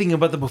everything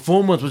about the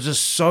performance was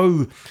just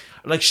so...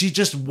 Like, she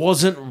just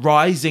wasn't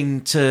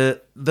rising to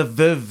the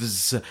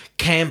Viv's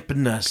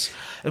campness.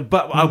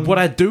 But what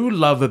I do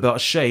love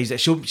about Shay is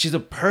that she's a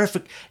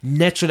perfect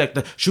natural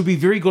actor. She'll be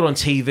very good on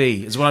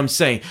TV, is what I'm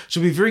saying.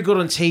 She'll be very good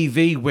on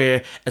TV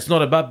where it's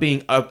not about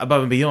being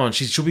above and beyond.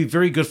 She'll be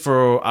very good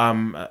for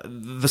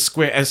the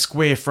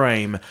square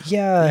frame.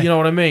 Yeah. You know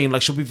what I mean?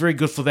 Like, she'll be very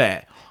good for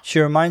that. She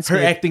reminds Her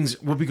me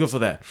actings would be good for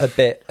that. a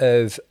bit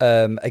of,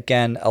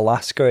 again,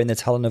 Alaska in the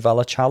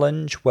telenovela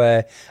challenge,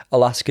 where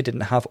Alaska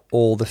didn't have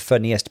all the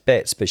funniest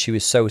bits, but she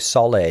was so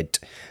solid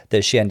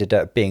that she ended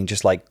up being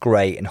just like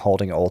great and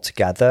holding it all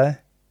together.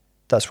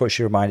 That's what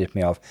she reminded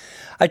me of.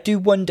 I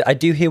do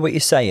hear what you're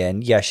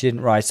saying. Yeah, she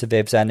didn't rise to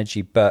Viv's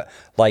energy, but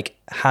like,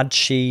 had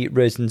she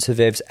risen to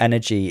Viv's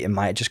energy, it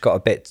might have just got a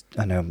bit.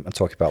 I know I'm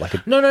talking about like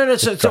a no.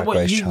 So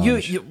what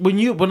challenge.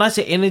 when I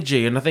say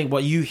energy, and I think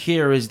what you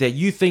hear is that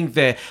you think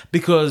that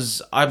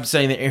because I'm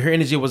saying that her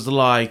energy was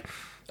like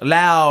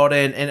loud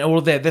and all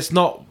of that. That's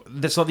not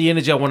the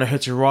energy I wanted her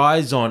to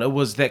rise on. It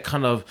was that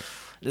kind of.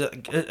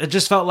 It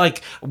just felt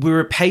like we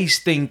were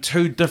pasting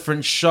two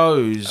different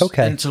shows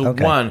into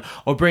one,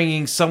 or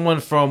bringing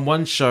someone from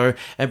one show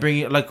and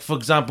bringing, like, for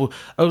example,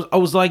 I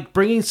was like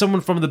bringing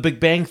someone from The Big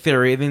Bang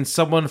Theory and then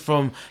someone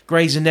from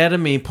Grey's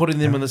Anatomy and putting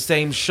them on the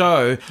same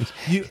show.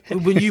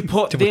 When you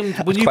put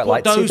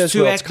those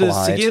two actors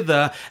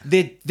together,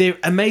 they're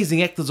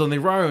amazing actors on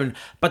their own,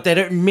 but they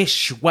don't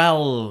mesh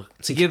well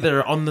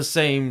together on the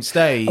same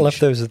stage. I love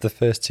those are the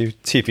first two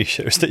TV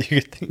shows that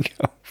you could think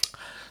of.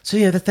 So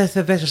yeah, that's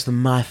just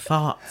my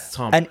thoughts,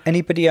 Tom. And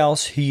anybody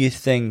else who you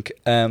think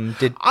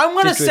did? I'm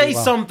gonna say really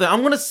well? something.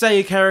 I'm gonna say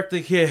a character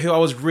here who I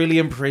was really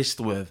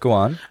impressed with. Go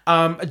on.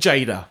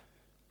 Jada.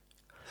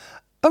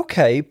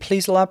 Okay,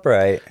 please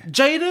elaborate.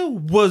 Jada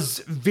was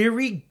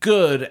very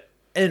good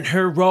in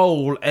her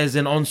role as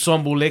an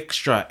ensemble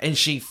extra, and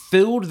she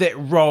filled that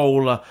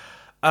role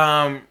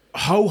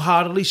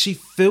wholeheartedly. She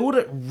filled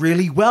it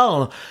really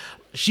well.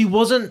 She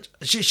was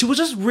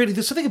just really,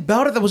 there's something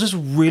about it that was just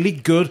really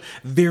good,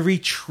 very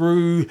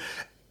true,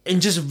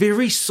 and just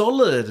very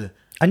solid.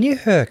 I knew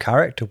her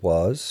character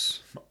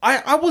was.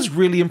 I was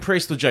really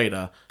impressed with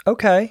Jada.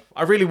 Okay.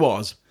 I really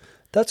was.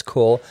 That's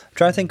cool. I'm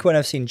trying to think when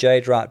I've seen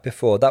Jade Rat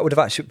before. That would have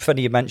actually,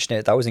 funny you mention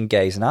it, that was in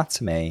Grey's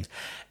Anatomy.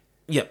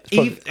 Yeah,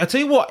 I'll tell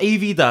you what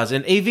Evie does,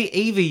 and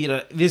Evie, you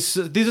know, there's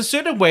a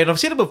certain way, and I've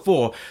said it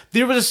before.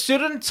 There is a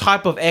certain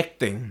type of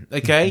acting,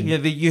 okay? You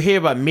know, you hear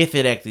about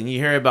method acting, you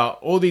hear about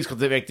all these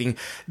kinds of acting.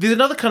 There's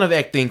another kind of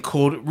acting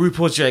called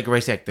RuPaul's Drag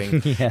Race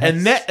acting, Yes.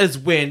 and that is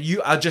when you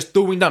are just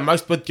doing the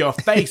most with your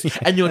face,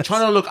 and you're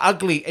trying to look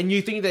ugly, and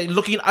you think that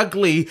looking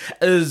ugly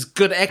is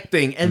good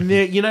acting, and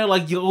then you know,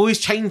 like you're always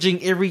changing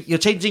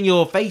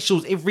your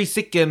facials every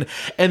second,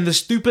 and the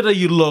stupider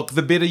you look,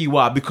 the better you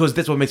are, because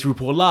that's what makes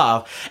RuPaul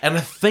laugh.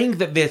 And I think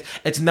that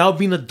it's now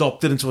been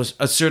adopted into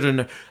a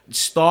certain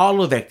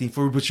style of acting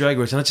for RuPaul's Drag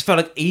Race, and I just felt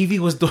like Evie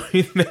was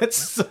doing that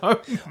so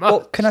much.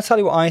 Well, can I tell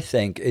you what I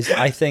think?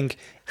 I think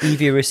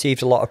Evie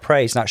received a lot of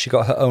praise and actually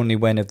got her only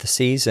win of the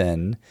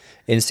season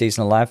in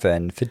season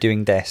 11 for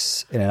doing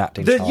this in an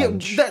acting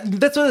challenge.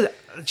 That's what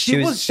she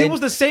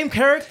was the same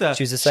character.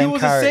 She was the same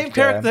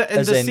character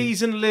in the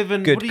season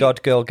 11. Good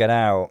God, Girl, Get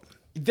Out.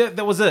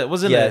 That was it,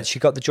 wasn't it? Yeah, she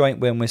got the joint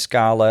win with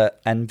Scarlett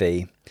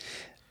Envy.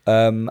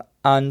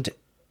 And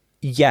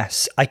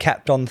yes, I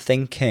kept on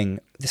thinking,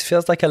 this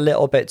feels like a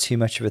little bit too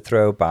much of a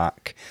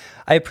throwback.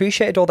 I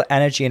appreciated all the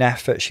energy and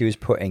effort she was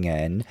putting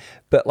in,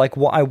 but like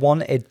what I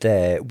wanted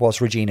there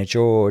was Regina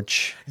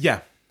George.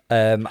 Yeah.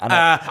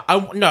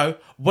 No,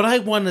 what I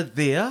wanted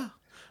there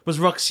was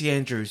Roxy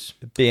Andrews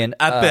being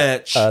a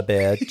bitch. A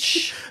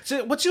bitch.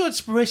 So, what's your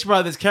inspiration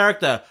by this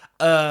character?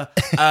 A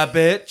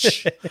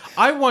bitch.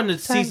 I wanted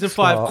season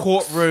 5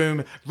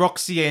 courtroom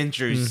Roxy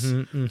Andrews.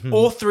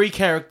 All three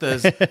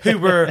characters who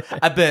were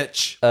a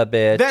bitch. A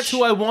bitch. That's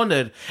who I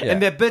wanted. Yeah.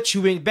 And that bitch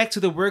who went back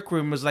to the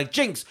workroom was like,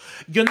 Jinx,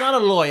 you're not a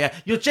lawyer.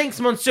 You're Jinx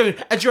Monsoon,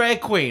 a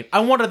drag queen. I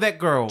wanted that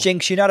girl.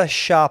 Jinx, you're not a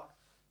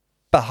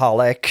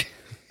shopaholic.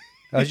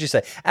 How did you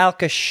say?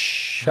 Alka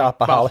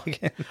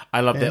Shopaholic. I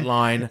love that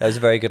line. That was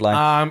a very good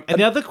line. And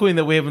the other queen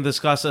that we haven't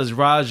discussed is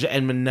Raja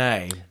and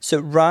Monet. So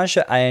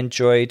Raja, I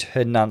enjoyed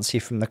her Nancy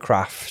from the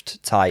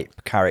Craft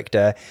type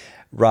character.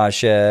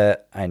 Raja,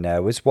 I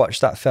know, has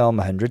watched that film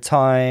 100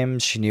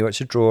 times. She knew what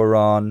to draw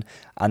on,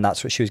 and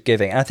that's what she was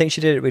giving. And I think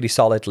she did it really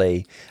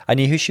solidly. I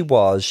knew who she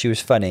was. She was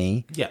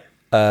funny. Yeah.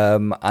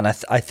 And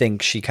I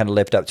think she kind of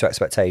lived up to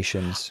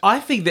expectations. I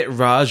think that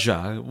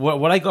Raja,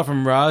 what I got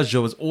from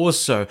Raja was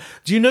also,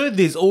 do you know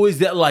there's always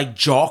that like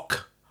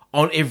jock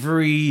on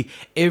every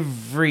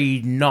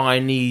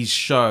 90s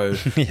show?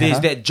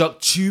 There's that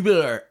jock,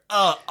 tubular.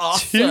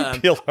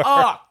 Awesome.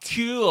 Tubular.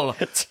 Cool.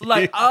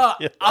 Like,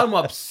 I'm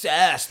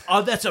obsessed.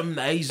 Oh, that's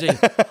amazing.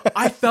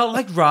 I felt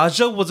like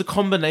Raja was a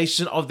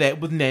combination of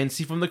that with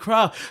Nancy from The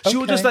Crown. She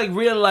was just like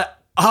really like,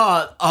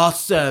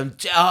 awesome.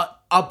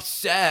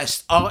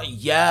 Obsessed. Oh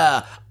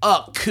yeah.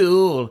 Oh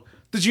cool.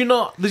 Did you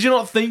not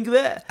think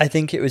that? I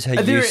think it was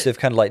her use of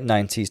kind of like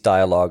 90s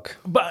dialogue.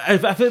 But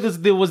I feel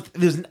there was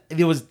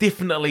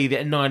definitely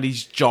that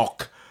 90s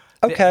jock.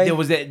 Okay. There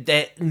was that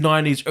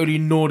 90s, early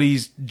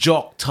noughties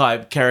jock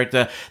type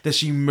character that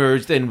she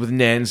merged in with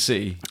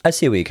Nancy. I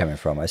see where you're coming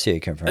from.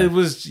 It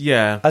was,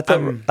 yeah. I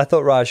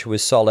thought Raja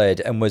was solid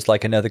and was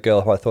like another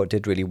girl who I thought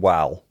did really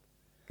well.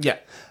 Yeah.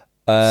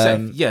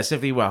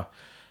 Safely well.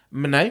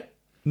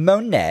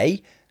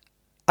 Monet,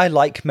 I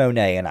like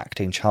Monet in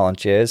acting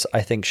challenges.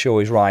 I think she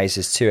always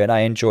rises to it, and I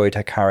enjoyed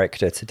her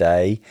character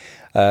today.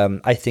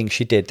 I think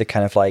she did the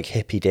kind of like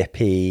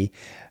hippy-dippy,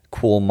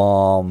 cool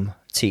mom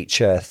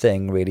teacher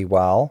thing really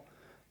well.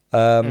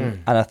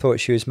 And I thought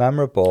she was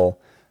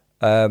memorable.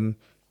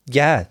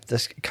 Yeah,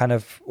 that's kind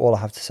of all I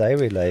have to say,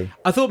 really.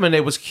 I thought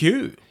Monet was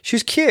cute. She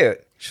was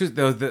cute.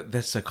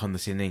 That's so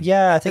condescending.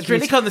 Yeah, I think it's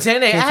really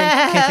condescending.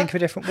 Can you think of a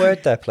different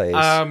word there, please?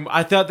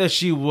 I thought that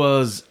she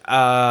was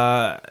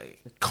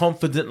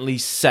confidently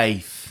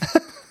safe.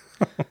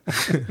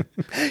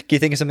 Can you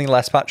think of something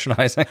less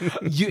patronizing?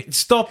 You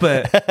stop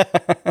it.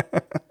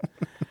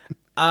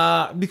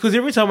 Because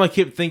every time I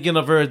kept thinking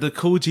of her, the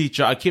cool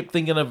teacher, I kept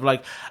thinking of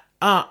like,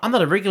 I'm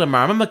not a regular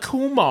mom, I'm a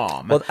cool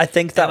mom. Well, I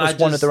think that was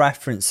one of the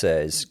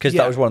references, because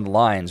that was one of the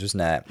lines,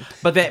 wasn't it?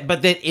 But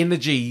that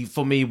energy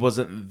for me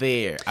wasn't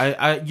there.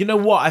 I you know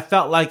what? I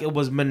felt like it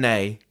was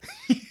Monet.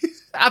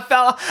 I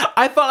felt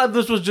like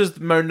this was just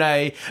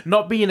Monet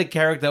not being a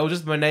character. It was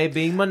just Monet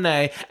being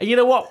Monet. And you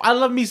know what? I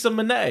love me some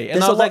Monet.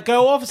 And I was like,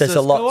 go off, sis. There's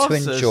a lot to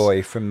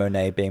enjoy from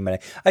Monet being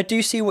Monet. I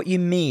do see what you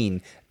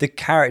mean. The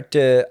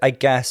character, I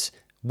guess,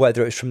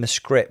 whether it's from the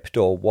script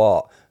or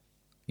what,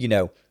 you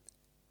know,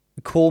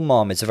 Cool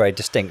Mom is a very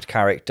distinct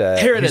character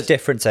who's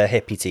different to a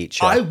hippie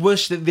teacher. I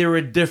wish that there were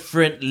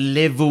different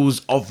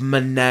levels of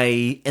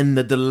Monet in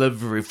the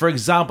delivery. For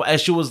example,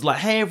 as she was like,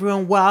 hey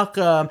everyone,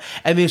 welcome.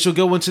 And then she'll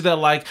go into that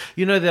like,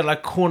 you know, that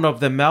like corner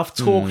of the mouth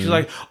talk. She's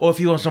like, oh, if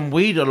you want some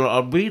weed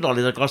or weed on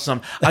it, I got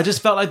some. I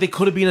just felt like there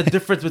could have been a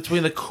difference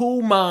between the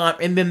Cool Mom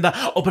and then the,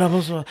 but I'm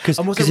also Because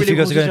really if you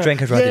guys are going to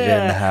drink, I'd rather do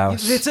it in the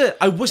house. That's it.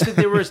 I wish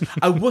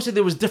that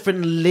there was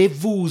different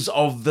levels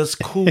of this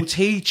cool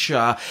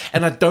teacher,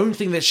 and I don't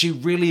think that she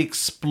really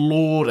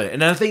explored it.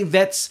 And I think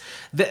I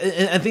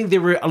think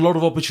there were a lot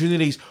of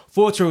opportunities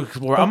for her to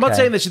explore. Okay. I'm not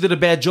saying that she did a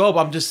bad job.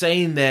 I'm just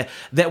saying that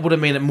would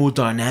have made it more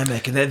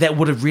dynamic, and that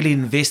would have really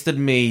invested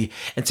me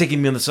and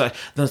taken me on this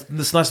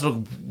nice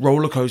little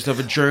roller coaster of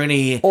a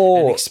journey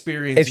and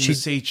experience if in the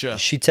teacher.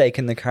 She'd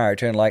taken the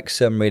character in like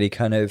some really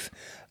kind of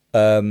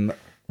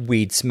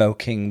weed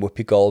smoking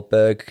Whoopi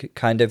Goldberg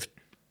kind of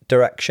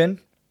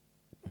direction,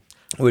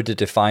 would have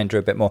defined her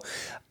a bit more.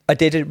 I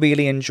did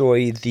really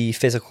enjoy the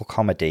physical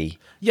comedy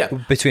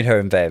between her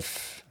and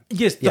Viv.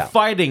 Yes, the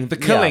fighting, the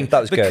killing. That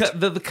was good.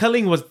 The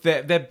killing was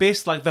their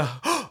best, like the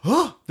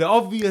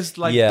obvious,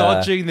 like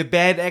dodging, the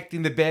bad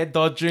acting, the bad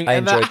dodging. I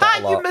enjoyed that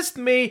a lot. You missed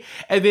me.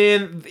 And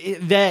then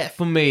that,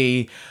 for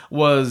me,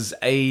 was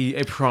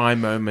a prime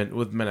moment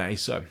with Monet.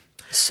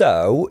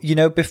 So, you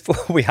know,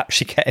 before we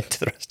actually get into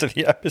the rest of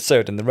the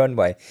episode and the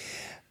runway,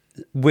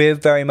 we're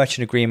very much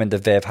in agreement that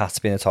Viv has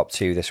to be in the top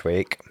 2 this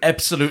week.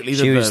 Absolutely.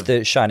 She was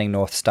the shining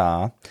North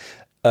Star.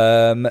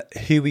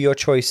 Who were your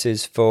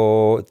choices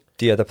for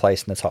the other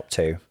place in the top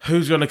 2?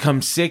 Who's going to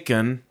come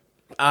second?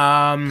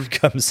 Come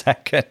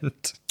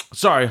second.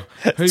 Sorry.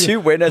 2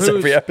 winners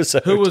every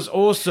episode. Who was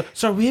also...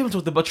 Sorry, we haven't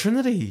talked about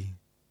Trinity.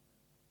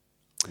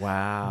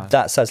 Wow.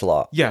 That says a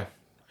lot. Yeah.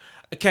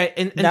 Okay,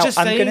 and now, just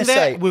saying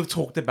that, we've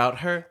talked about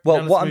her.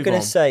 Well, what I'm going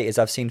to say is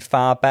I've seen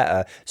far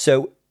better.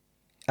 So...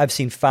 I've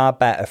seen far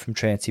better from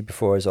Trinity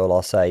before, is all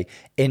I'll say.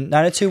 In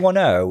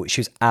 90210,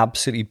 she was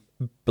absolutely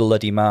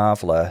bloody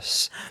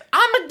marvellous.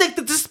 I'm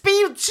addicted to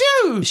speed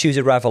too! She was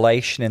a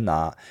revelation in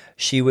that.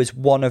 She was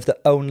one of the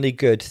only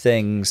good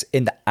things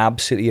in the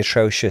absolutely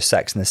atrocious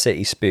Sex and the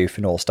City spoof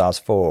in All Stars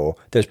 4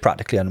 that was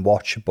practically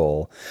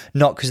unwatchable.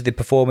 Not because of the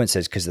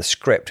performances, because the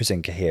script was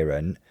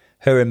incoherent.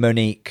 Her and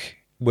Monique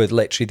were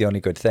literally the only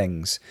good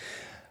things.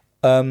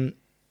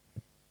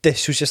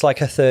 This was just like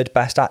her third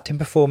best acting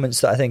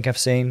performance that I think I've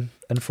seen,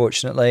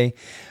 unfortunately.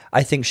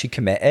 I think she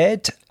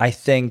committed. I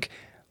think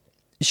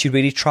she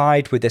really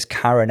tried with this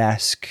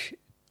Karen-esque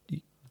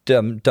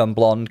dumb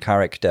blonde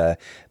character.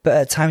 But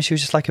at times she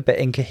was just like a bit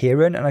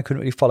incoherent, and I couldn't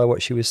really follow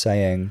what she was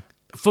saying.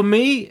 For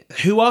me,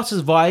 who else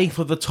is vying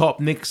for the top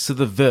next to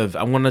the Viv?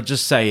 I want to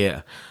just say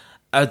it.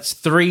 It's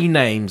 3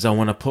 names I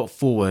want to put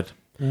forward.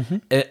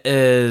 It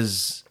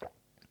is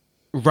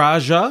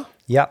Raja,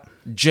 Yep.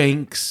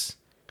 Jinx,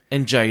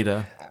 and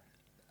Jada.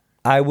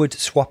 I would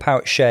swap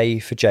out Shay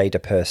for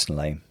Jada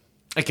personally.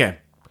 Okay.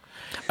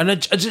 And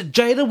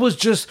Jada was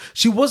just,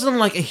 she wasn't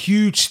like a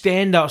huge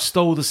standout,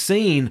 stole the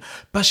scene,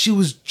 but she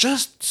was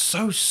just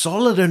so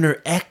solid in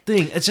her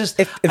acting. It's just,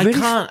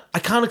 I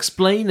can't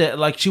explain it.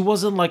 Like, she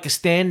wasn't like a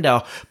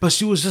standout, but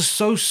she was just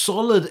so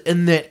solid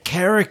in that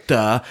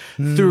character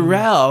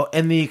throughout.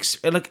 And it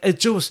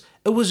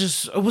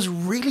was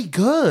really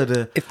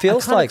good. It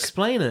feels I can't like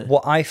explain it.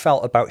 what I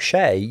felt about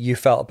Shay, you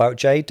felt about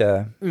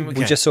Jada. Okay.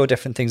 We just saw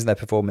different things in their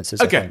performances,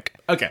 I think.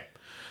 Okay.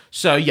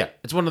 So yeah,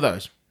 it's one of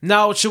those.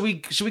 Now, should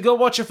we go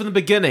watch it from the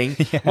beginning?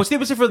 Yeah. Watch the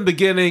episode from the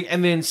beginning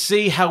and then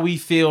see how we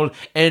feel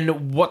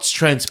and what's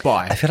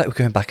transpired. I feel like we're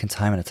going back in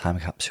time in a time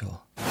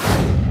capsule.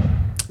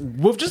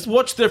 We've just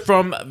watched it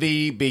from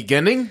the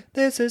beginning.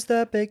 This is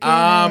the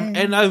beginning.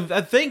 And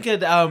I think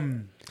it.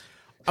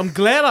 I'm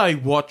glad I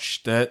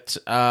watched it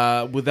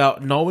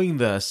without knowing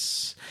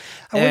this.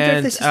 I wonder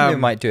if this is something we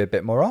might do a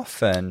bit more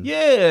often.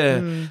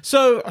 Yeah.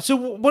 So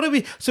what do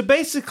we? So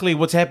basically,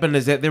 what's happened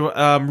is that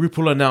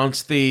RuPaul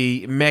announced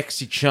the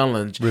Maxi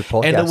Challenge,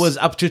 RuPaul, and yes. it was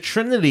up to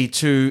Trinity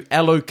to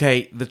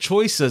allocate the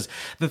choices.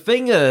 The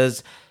thing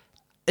is,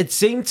 it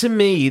seemed to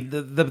me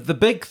the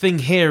big thing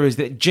here is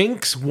that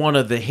Jinx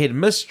wanted the head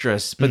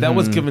mistress, but that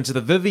was given to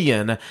the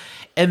Vivian.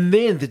 And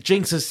then the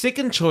Jinx's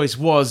second choice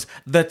was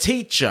the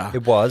teacher.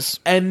 It was.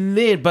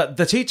 But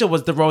the teacher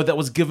was the role that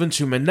was given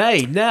to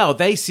Monet. Now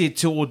they said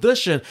to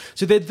audition.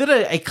 So they did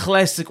a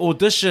classic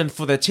audition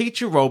for the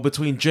teacher role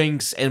between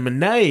Jinx and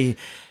Monet.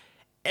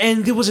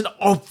 And there was an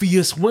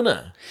obvious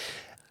winner.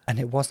 And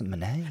it wasn't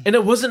Monet. And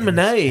it wasn't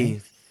Monet.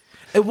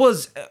 It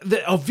was,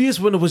 the obvious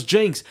winner was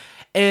Jinx.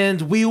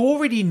 And we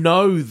already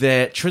know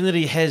that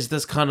Trinity has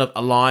this kind of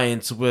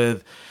alliance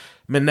with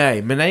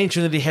Monet. Monet and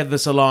Trinity have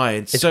this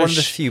alliance. It's one of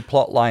the few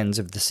plot lines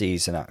of the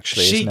season,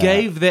 actually. She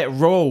gave that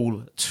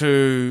role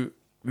to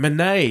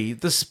Monet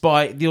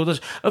despite the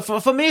audition.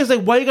 For me, it's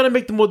like, why are you going to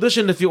make them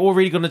audition if you're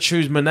already going to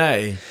choose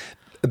Monet?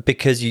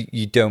 Because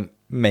you don't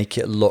make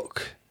it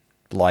look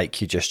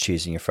like you're just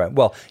choosing your friend.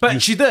 Well,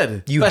 but she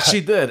did. She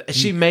did.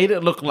 She made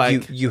it look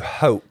like... You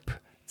hope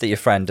that your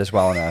friend does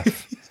well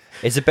enough.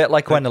 It's a bit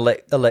like when a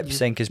lip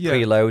sync is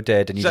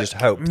preloaded and you just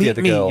hope the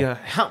other girl...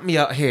 help me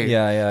out here.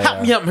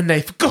 Help me out,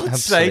 Monet, for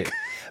God's sake.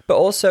 But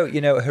also,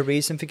 her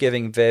reason for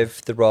giving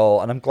Viv the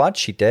role, and I'm glad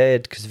she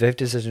did, because Viv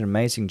did such an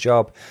amazing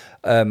job,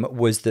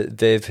 was that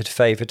Viv had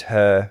favoured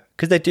her,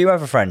 because they do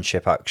have a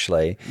friendship,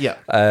 actually,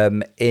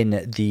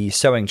 in the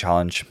sewing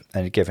challenge,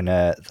 and had given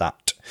her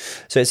that.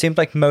 So it seemed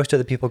like most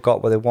other people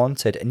got what they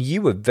wanted, and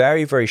you were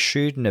very, very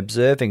shrewd in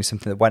observing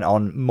something that went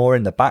on more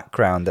in the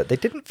background that they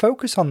didn't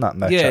focus on that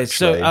much, actually.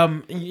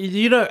 So,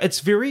 it's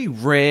very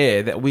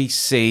rare that we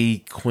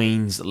see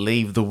queens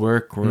leave the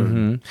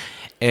workroom,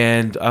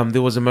 and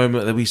there was a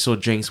moment that we saw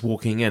Jinx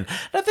walking in. And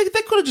I think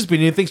that could have just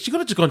been anything. She could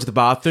have just gone to the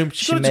bathroom.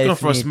 She could have just gone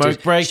for a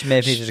smoke break. She may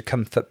have needed a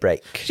comfort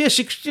break. Yeah,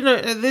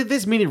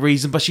 there's many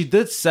reasons, but she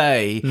did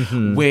say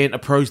when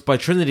approached by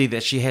Trinity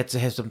that she had to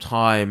have some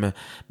time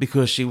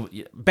because she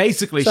wasn't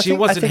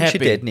happy. I think she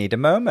did need a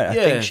moment. I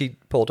think she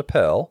pulled a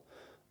Pearl.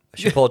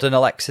 She pulled an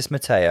Alexis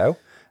Mateo,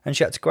 and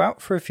she had to go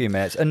out for a few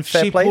minutes. And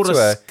fair play to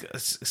her.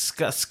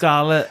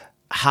 Scarlett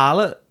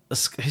Harlot.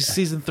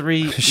 Season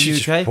 3 she UK.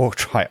 Just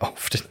walked right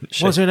off, didn't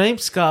she? What's her name?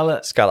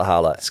 Scarlett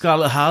Harlot.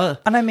 Scarlett Harlot.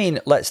 And I mean,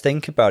 let's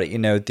think about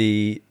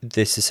it.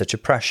 This is such a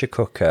pressure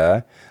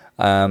cooker.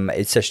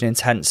 It's such an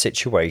intense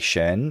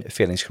situation.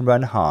 Feelings can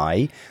run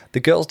high. The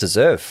girls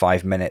deserve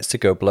 5 minutes to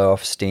go blow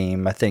off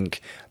steam. I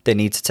think they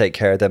need to take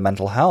care of their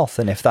mental health.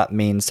 And if that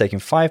means taking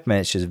 5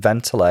 minutes, just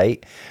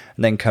ventilate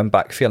and then come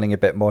back feeling a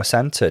bit more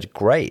centered,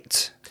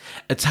 great.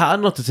 It's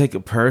hard not to take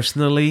it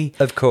personally.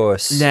 Of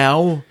course.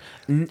 Now,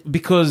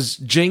 because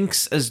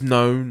Jinx is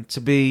known to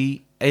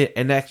be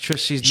an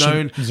actress. She's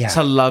known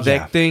to love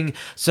acting.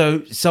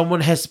 So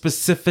someone has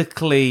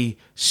specifically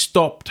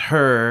stopped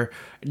her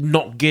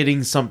not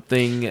getting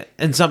something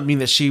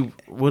that she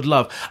would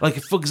love.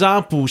 Like, for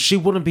example, she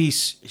wouldn't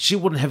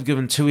have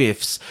given 2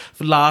 Fs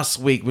for last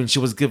week when she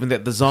was given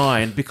that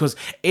design because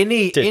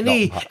any of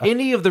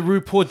the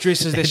RuPaul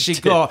dresses that she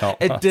got,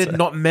 it did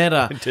not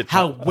matter.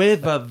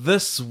 However,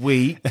 this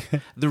week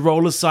the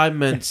role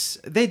assignments,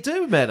 they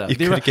do matter.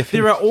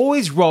 There are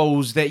always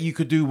roles that you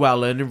could do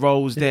well in, and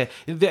roles that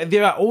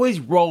there are always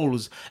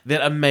roles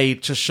that are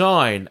made to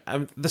shine.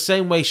 The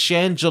same way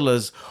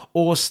Shangela's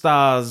All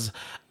Stars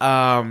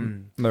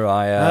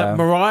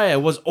Mariah.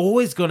 was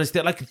always going to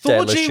stay. Like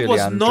Dallas Thorgy Julie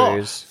was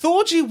Andrews.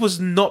 Thorgy was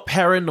not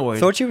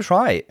paranoid. Thorgy was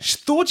right.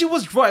 Thorgy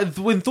was right.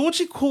 When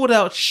Thorgy called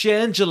out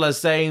Shangela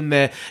saying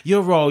that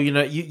your role,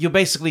 you're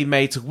basically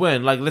made to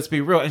win. Like, let's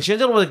be real. And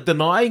Shangela was like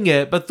denying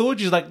it, but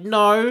Thorgy's like,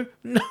 no,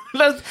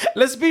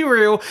 let's be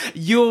real.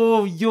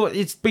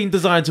 It's been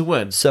designed to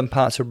win. Some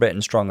parts are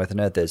written stronger than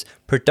others.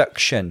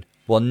 Production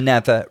will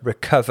never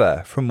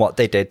recover from what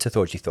they did to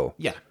Thorgy Thor.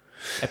 Yeah,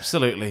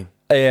 absolutely.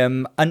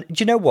 And do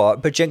you know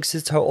what? But Jinx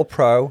is a total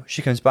pro.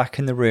 She comes back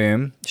in the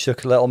room. She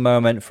took a little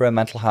moment for her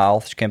mental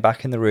health. She came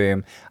back in the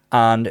room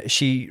and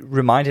she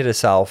reminded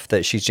herself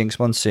that she's Jinx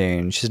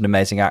Monsoon. She's an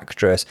amazing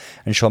actress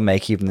and she'll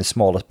make even the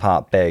smallest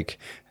part big.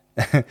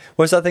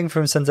 What's that thing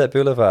from Sunset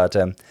Boulevard?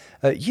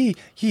 You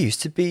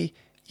used to be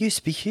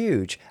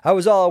huge. I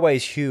was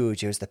always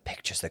huge. It was the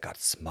pictures that got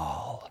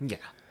small. Yeah.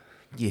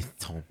 Yes,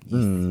 Tom.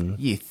 Yes.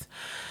 Yes.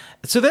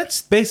 So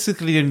that's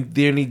basically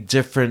the only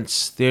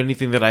difference, the only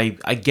thing that I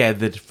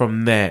gathered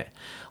from that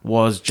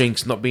was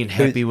Jinx not being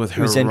happy with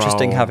her role. It was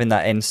interesting having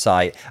that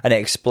insight, and it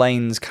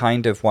explains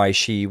kind of why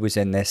she was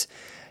in this,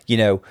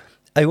 I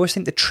always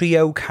think the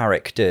trio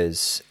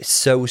characters is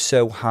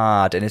so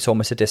hard, and it's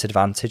almost a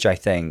disadvantage, I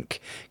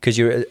think, because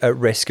you're at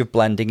risk of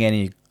blending in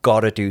and you've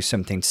got to do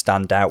something to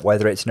stand out,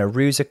 whether it's in a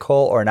rusical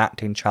or an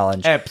acting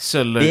challenge.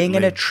 Absolutely. Being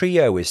in a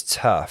trio is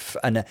tough.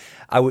 And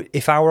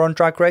if I were on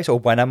Drag Race, or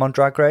when I'm on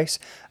Drag Race,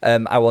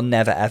 I will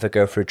never, ever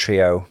go for a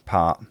trio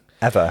part.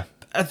 Ever.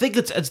 I think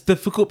it's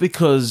difficult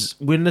because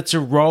when it's a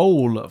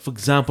role, for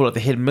example, at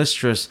the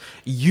headmistress,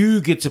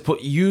 you get to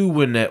put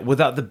you in it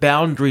without the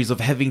boundaries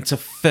of having to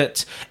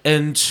fit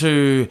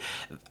into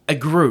a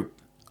group.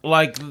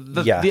 Like,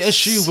 the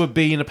issue with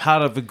being a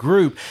part of a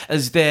group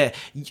is that,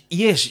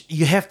 yes,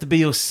 you have to be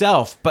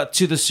yourself, but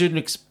to the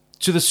certain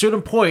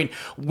point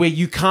where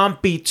you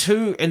can't be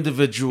too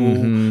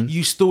individual,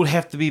 you still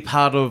have to be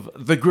part of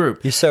the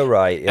group. You're so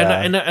right,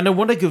 yeah. And I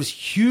want to give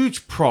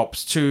huge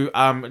props to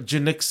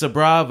Janixa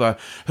Bravo,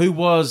 who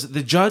was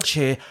the judge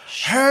here.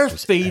 Her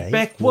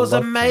feedback was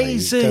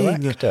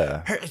amazing.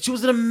 She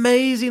was an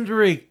amazing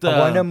director. I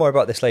want to know more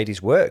about this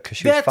lady's work, because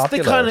she was fabulous.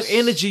 That's the kind of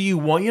energy you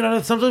want.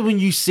 Sometimes when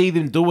you see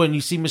them do it, and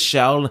you see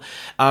Michelle,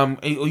 or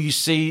you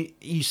see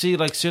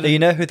like certain... You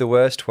know who the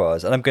worst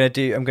was? And I'm going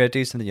to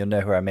do something you'll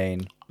know who I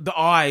mean. The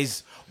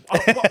eyes.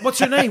 What's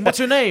her name?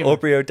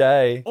 Aubrey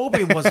O'Day.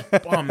 Aubrey was,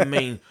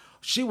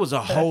 she was a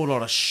whole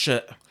lot of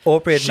shit.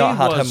 Aubrey had not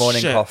had her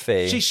morning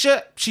coffee. She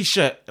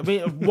shit. I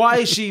mean, why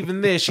is she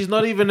even there? She's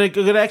not even a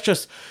good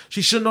actress.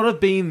 She should not have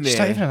been there. She's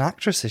not even an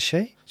actress, is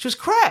she? She was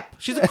crap.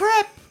 She's a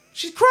crap.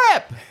 She's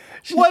crap.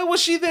 Why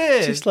was she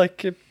there? She's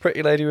like a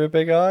pretty lady with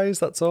big eyes,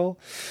 that's all.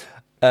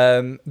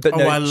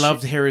 I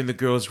loved hearing the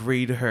girls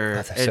read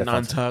her in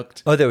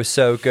Untucked. Oh, they were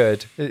so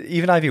good.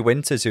 Even Ivy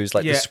Winters, who was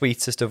like the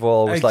sweetest of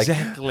all, was like,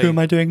 "Who am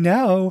I doing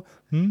now?"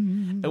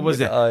 It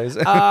was it.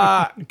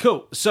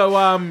 Cool. So,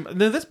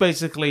 then that's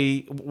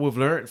basically what we've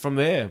learned from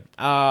there.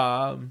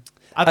 I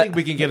think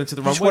we can get into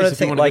the runways if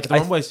you want to get to the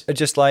runways.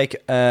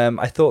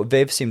 I thought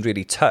Viv seemed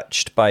really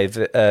touched by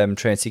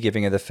Trinity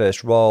giving her the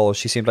first role.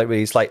 She seemed like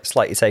really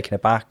slightly taken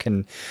aback,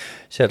 and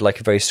she had like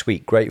a very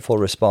sweet, grateful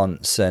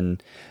response,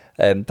 and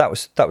that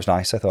was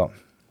nice, I thought.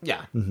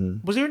 Yeah.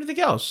 Was there anything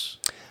else?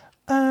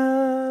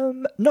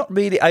 Not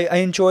really. I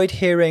enjoyed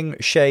hearing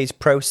Shay's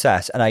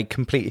process, and it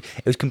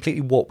was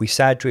completely what we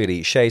said,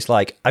 really. Shay's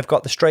like, I've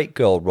got the straight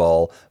girl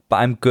role, but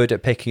I'm good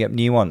at picking up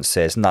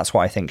nuances, and that's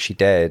what I think she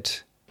did.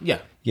 Yeah.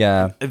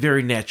 Yeah. A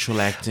very natural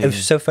acting. It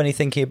was so funny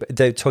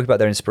they're talking about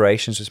their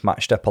inspirations was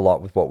matched up a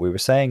lot with what we were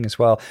saying as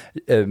well.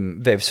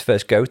 Viv's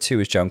first go-to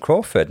was Joan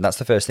Crawford, and that's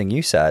the first thing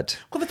you said.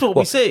 Well, that's what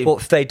we see. Well,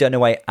 Faye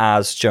Dunaway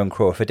as Joan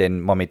Crawford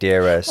in Mommy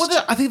Dearest.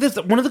 Well, I think that's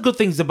one of the good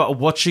things about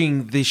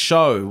watching the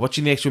show,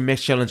 watching the actual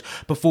Max Challenge,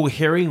 before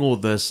hearing all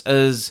this,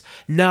 is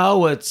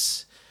now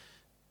it's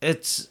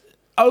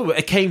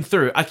it came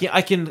through. I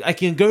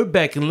can go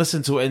back and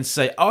listen to it and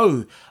say,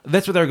 oh,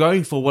 that's what they're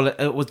going for. Well,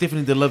 it was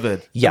definitely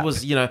delivered. Yeah. It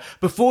was,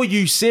 before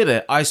you said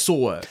it, I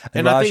saw it.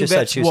 And I Raja think said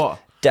that's she was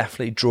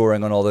definitely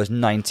drawing on all those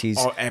 90s.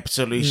 Oh,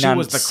 absolutely. She Nancy,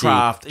 was the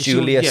craft.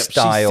 Julia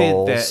Stiles. She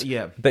said that,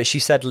 yeah. But she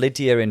said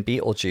Lydia in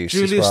Beetlejuice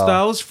Julia as well.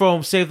 Stiles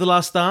from Save the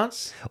Last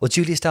Dance. Well,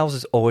 Julia Stiles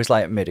is always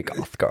like mid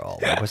goth girl.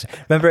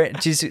 Remember,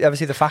 did you ever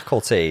see The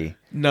Faculty?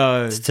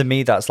 No. To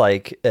me, that's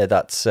like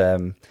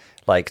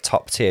like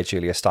top tier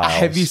Julia Stiles.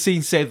 Have you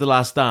seen Save the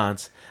Last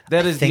Dance?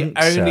 That is the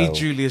only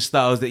Julia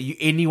Stiles that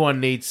anyone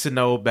needs to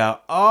know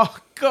about. Oh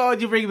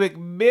God, you bring back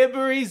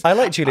memories. I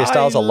like Julia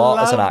Stiles a lot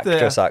as an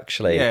actress,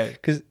 actually,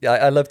 because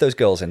I love those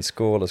girls in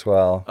school as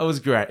well. It was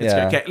great. It's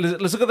great. Okay,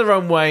 let's look at the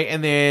runway,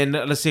 and then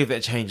let's see if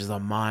that changes our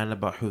mind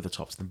about who the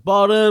tops and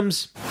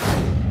bottoms.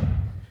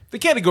 The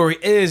category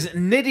is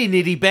Nitty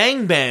Nitty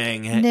Bang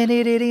Bang.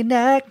 Nitty Nitty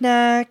Knack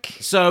Knack.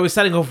 So we're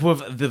starting off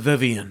with the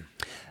Vivienne.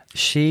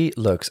 She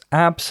looks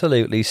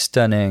absolutely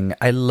stunning.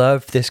 I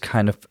love this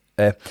kind of...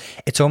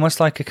 it's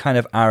almost like a kind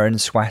of Aran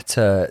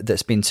sweater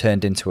that's been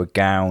turned into a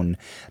gown.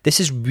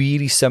 This is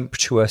really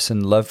sumptuous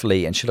and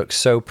lovely, and she looks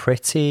so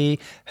pretty.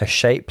 Her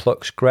shape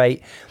looks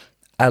great.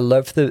 I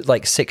love the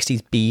like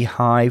 60s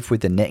beehive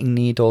with the knitting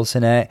needles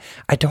in it.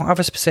 I don't have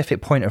a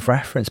specific point of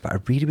reference, but I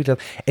really, really love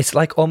it's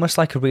like almost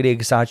like a really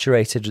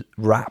exaggerated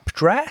wrap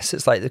dress.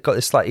 It's like they've got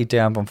this slightly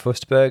Diane von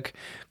Furstenberg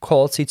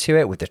quality to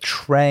it with the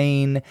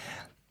train.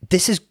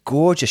 This is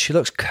gorgeous. She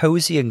looks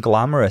cozy and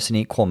glamorous in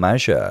equal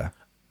measure.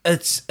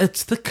 It's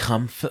the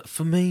comfort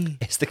for me.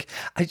 It's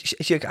I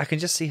can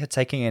just see her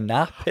taking a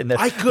nap in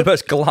the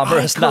most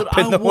glamorous nap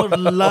in the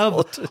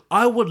world.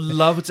 I would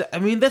love to. I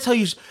mean, that's how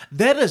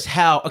that is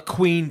how a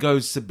queen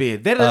goes to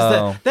bed.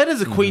 That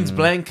is a queen's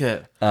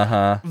blanket.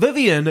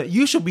 Vivian,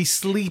 you should be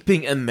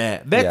sleeping in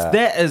that.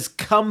 That is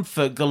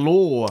comfort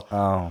galore.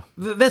 Oh,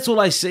 that's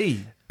all I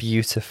see.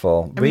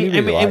 Beautiful.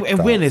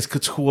 And when has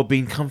couture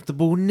been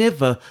comfortable?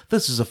 Never.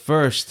 This is a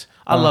first.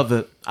 I love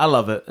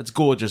it. It's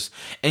gorgeous.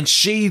 And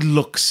she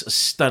looks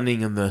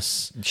stunning in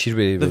this. She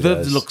really does. The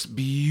Viv looks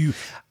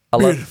beautiful.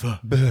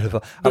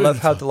 I love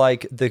how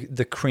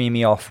the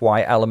creamy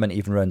off-white element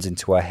even runs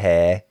into her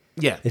hair.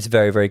 Yeah. It's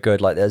very, very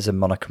good. Like there's a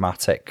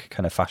monochromatic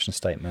kind of fashion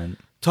statement.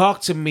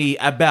 Talk to me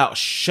about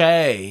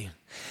Shay.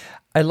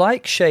 I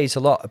like shades a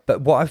lot,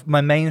 but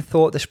my main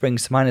thought this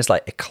brings to mind is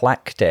like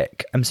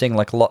eclectic. I'm seeing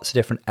like lots of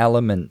different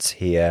elements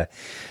here.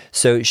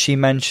 So she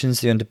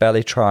mentions the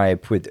Underbelly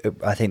tribe with,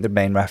 I think the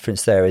main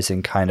reference there is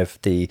in kind of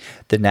the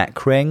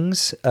neck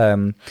rings.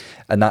 And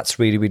that's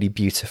really, really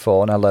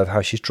beautiful. And I love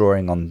how she's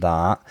drawing on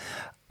that.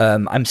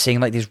 I'm seeing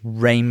like these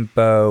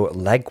rainbow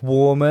leg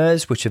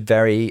warmers, which are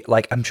very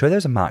like, I'm sure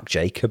there's a Marc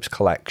Jacobs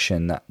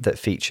collection that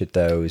featured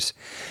those.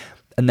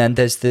 And then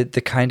there's the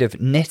kind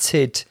of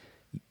knitted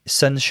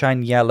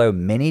sunshine yellow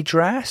mini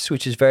dress,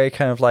 which is very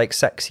kind of like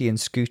sexy and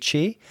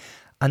scoochy,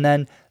 and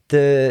then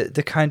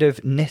the kind of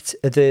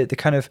the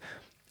kind of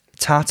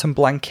tartan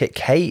blanket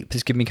cape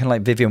is giving me kind of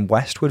like Vivienne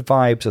Westwood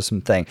vibes or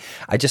something.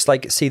 I just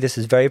like see this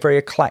as very, very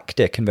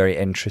eclectic and very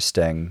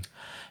interesting.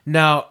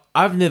 Now,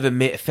 I've never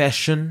met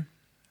Fashion.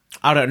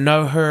 I don't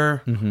know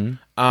her.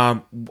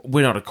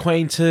 We're not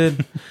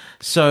acquainted.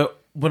 So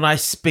when I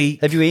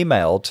speak, have you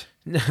emailed?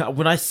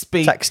 When I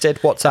speak, texted,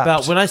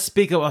 WhatsApp. When I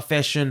speak about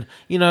fashion,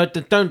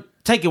 don't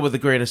take it with a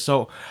grain of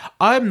salt.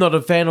 I'm not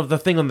a fan of the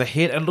thing on the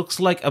head. It looks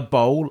like a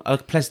bowl, a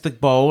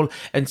plastic bowl,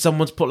 and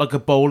someone's put like a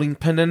bowling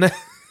pin in it.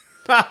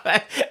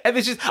 And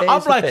it's just,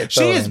 I'm like,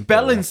 she is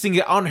balancing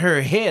it on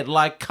her head.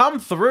 Like, come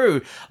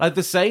through, like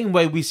the same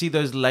way we see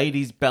those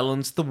ladies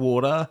balance the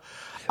water.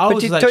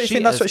 Don't you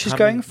think that's what she's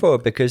going for?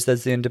 Because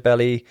there's the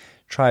Underbelly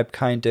tribe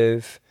kind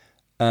of.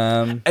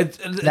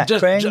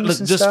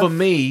 Just for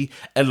me,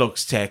 it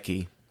looks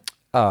tacky.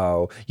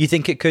 Oh, you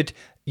think it could?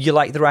 You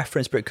like the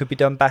reference, but it could be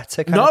done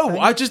better? No,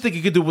 I just think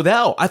it could do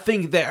without. I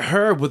think that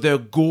her with her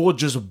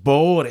gorgeous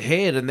bald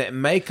head and that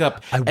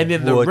makeup, and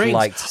then the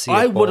rings,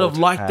 I would have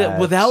liked it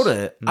without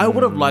it. I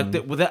would have liked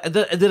it without.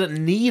 It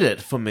didn't need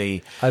it for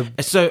me.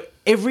 So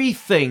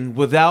everything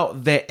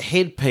without that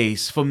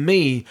headpiece for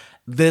me.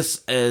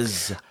 This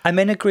is... I'm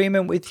in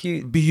agreement with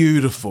you.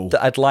 Beautiful.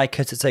 That I'd like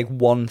her to take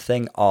one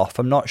thing off.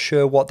 I'm not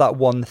sure what that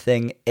one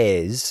thing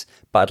is,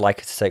 but I'd like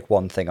her to take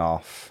one thing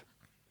off.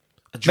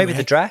 Maybe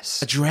the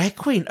dress? A drag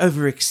queen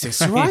over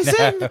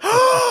accessorizing?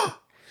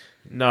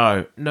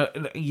 No,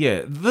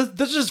 yeah.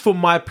 This is for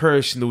my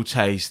personal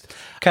taste.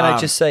 Can I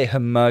just say her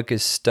mug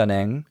is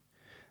stunning?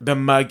 The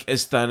mug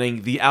is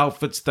stunning. The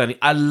outfit's stunning.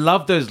 I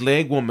love those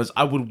leg warmers.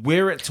 I would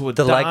wear it to a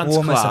dance class. The leg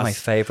warmers are my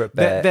favourite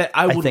bit.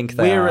 I would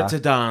wear it to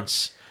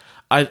dance.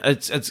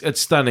 It's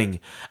stunning.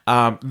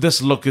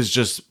 This look is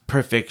just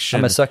perfection.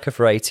 I'm a sucker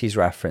for 80s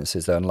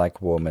references, though, and leg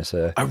warmers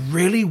are... I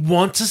really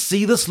want to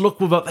see this look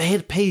without the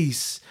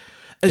headpiece.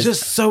 It's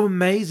just so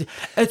amazing.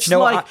 It's do you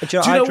know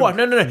what?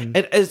 No.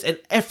 It is an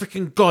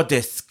African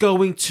goddess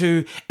going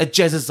to a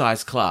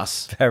jazzercise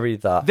class. Very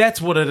that.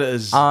 That's what it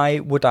is. I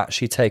would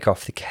actually take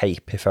off the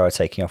cape if I were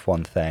taking off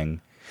one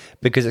thing,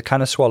 because it's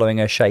kind of swallowing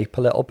her shape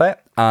a little bit,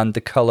 and the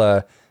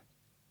colour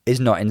is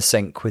not in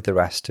sync with the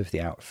rest of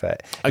the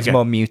outfit. It's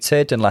more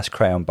muted and less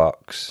crayon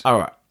box. All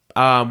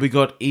right. We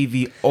got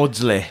Evie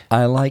Oddsley.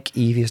 I like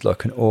Evie's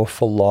look an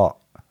awful lot,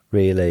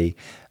 really.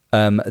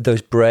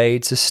 Those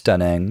braids are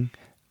stunning.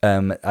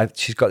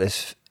 She's got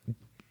this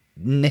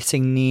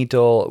knitting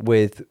needle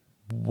with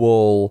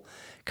wool,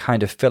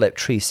 kind of Philip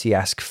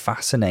Treacy-esque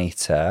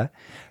fascinator.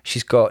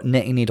 She's got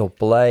knitting needle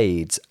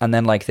blades, and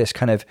then like this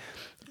kind of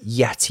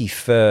Yeti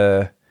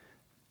fur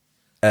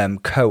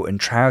coat and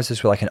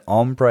trousers with like an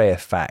ombre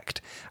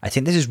effect. I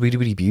think this is really,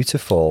 really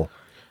beautiful.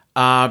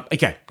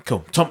 Okay,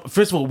 cool. Tom,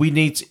 first of all, you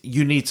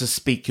need to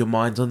speak your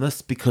mind on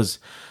this, because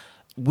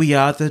we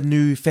are the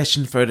new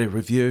fashion photo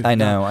review. I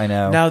know.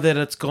 Now that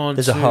it's gone,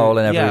 there's a hole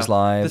in everyone's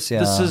lives.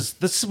 This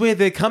is where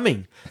they're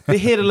coming. They're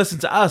here to listen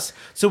to us.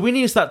 So we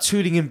need to start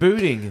tooting and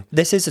booting.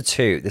 This is a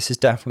toot. This is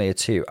definitely a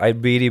toot. I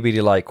really, really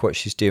like what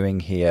she's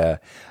doing here.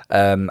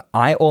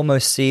 I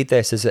almost see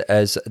this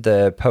as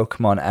the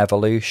Pokemon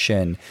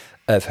evolution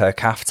of her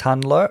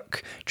caftan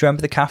look. Do you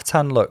remember the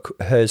caftan look?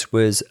 Hers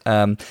was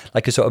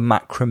like a sort of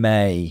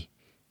macrame,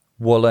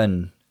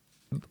 woolen,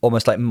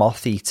 almost like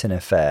moth-eaten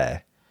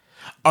affair.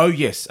 Oh,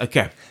 yes.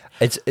 Okay.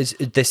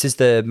 This is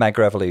the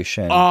Mega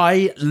Evolution.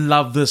 I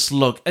love this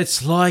look.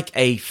 It's like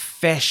a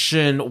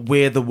fashion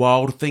where the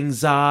wild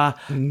things are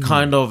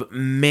kind of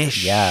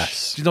mesh.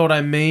 Yes. Do you know what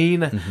I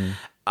mean? Mm-hmm.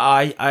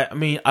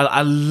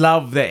 I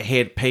love that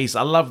headpiece.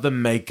 I love the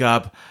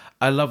makeup.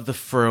 I love the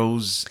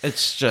frills.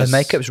 It's just... The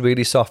makeup's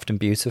really soft and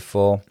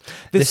beautiful.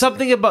 There's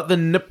something about the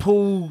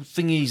nipple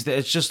thingies that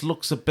it just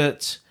looks a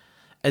bit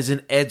as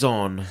an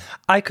add-on.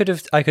 I could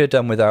have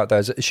done without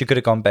those. She could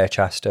have gone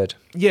bare-chested.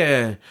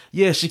 Yeah,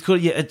 she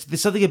could. Yeah,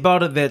 there's something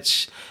about it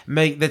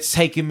that's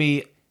taken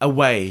me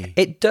away.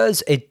 It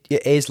does. It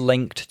is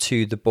linked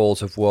to the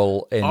balls of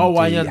wool in the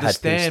I headpiece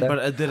understand, there. but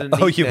it didn't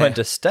need Oh, you that.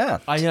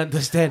 understand? I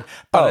understand,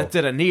 but it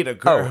didn't need a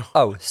girl.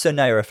 Oh, so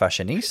now you're a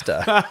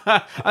fashionista.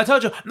 I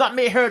told you, not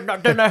me, her,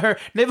 not her,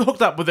 never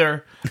hooked up with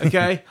her,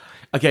 okay?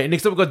 Okay,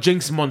 next up we've got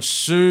Jinx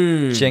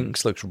Monsoon.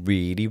 Jinx looks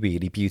really,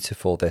 really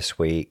beautiful this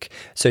week.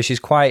 So she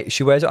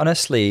wears it on her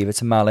sleeve.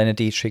 It's a Marlene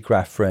Dietrich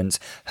reference.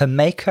 Her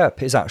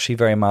makeup is actually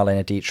very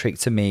Marlene Dietrich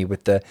to me,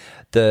 with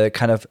the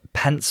kind of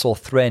pencil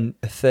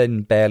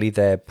thin, barely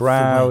there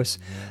brows,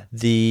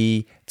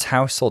 the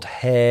tousled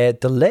hair.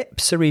 The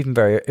lips are even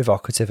very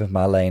evocative of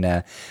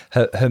Marlene.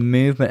 Her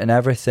movement and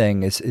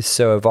everything is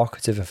so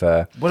evocative of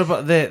her. What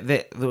about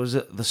there was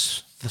it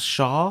the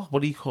Shah?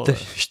 What do you call it?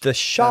 The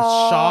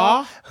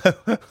Shah.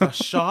 The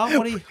Shah?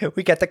 What do you...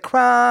 We get the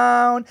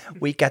crown.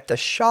 We get the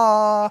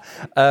Shah.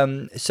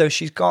 So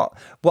she's got...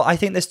 Well, I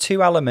think there's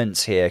two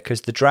elements here,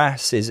 because the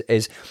dress is...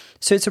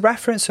 So it's a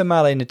reference to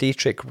Marlene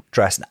Dietrich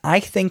dress. And I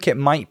think it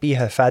might be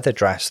her feather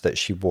dress that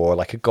she wore,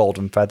 like a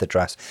golden feather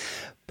dress.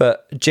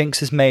 But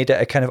Jinx has made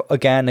it a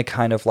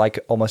kind of like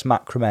almost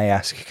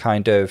macrame-esque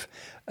kind of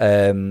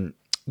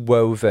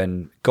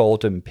woven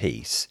golden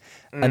piece.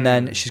 And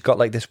then she's got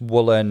like this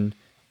woolen...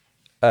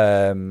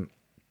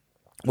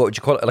 what would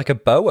you call it? Like a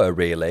boa,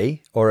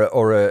 really, or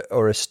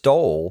a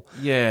stole.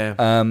 Yeah.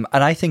 And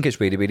I think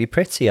it's really, really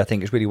pretty. I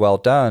think it's really well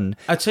done.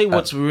 I tell you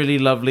what's really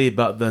lovely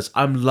about this.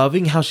 I'm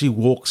loving how she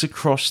walks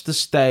across the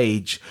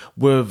stage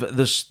with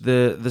the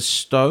stole. The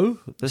stole.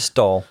 The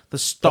stole.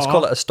 Let's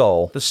call it a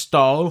stole. The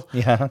stole.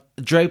 Yeah.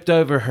 Draped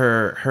over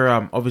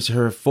her obviously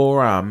her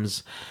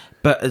forearms.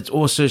 But it's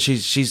also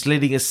she's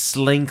letting us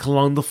slink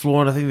along the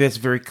floor, and I think that's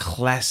very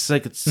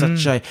classic. It's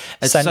such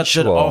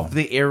an of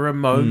the era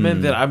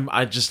moment that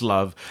I just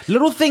love.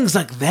 Little things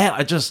like that,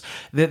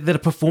 that are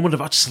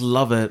performative. I just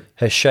love it.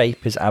 Her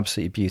shape is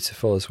absolutely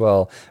beautiful as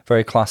well.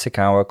 Very classic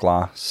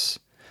hourglass.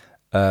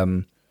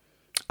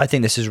 I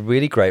think this is a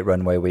really great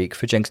runway week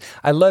for Jinx.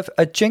 I love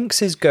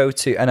Jinx's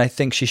go-to, and I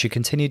think she should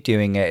continue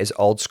doing it, is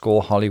old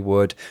school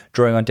Hollywood,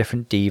 drawing on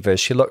different divas.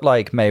 She looked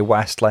like Mae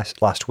West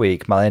last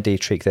week, Marlene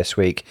Dietrich this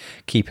week.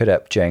 Keep it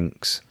up,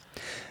 Jinx.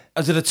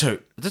 Is it a 2?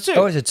 It's a 2.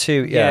 Oh, it's a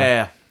 2,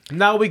 yeah.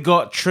 Now we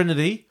got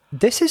Trinity.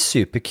 This is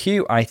super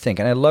cute, I think,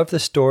 and I love the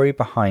story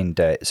behind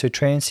it. So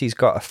Trinity's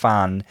got a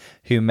fan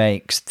who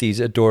makes these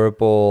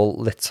adorable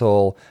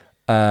little...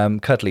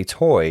 cuddly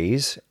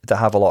toys that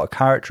have a lot of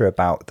character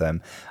about them,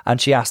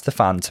 and she asked the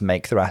fan to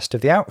make the rest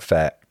of the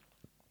outfit,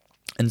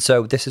 and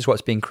so this is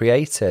what's being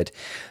created.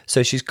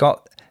 So she's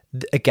got,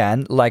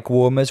 again, like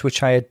warmers,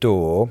 which I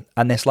adore,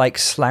 and this like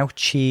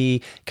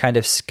slouchy kind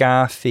of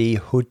scarfy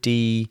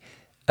hoodie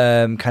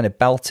kind of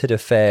belted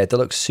affair that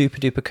looks super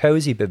duper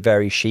cozy but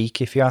very chic,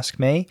 if you ask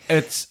me.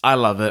 I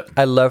love it.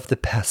 I love the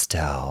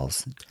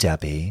pastels,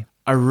 Debbie.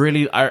 I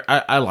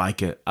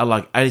like it.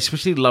 I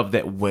especially love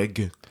that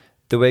wig.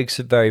 The wigs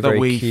are very,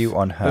 very cute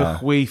on her.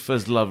 The weave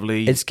is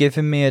lovely. It's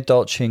given me a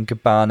Dolce &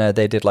 Gabbana.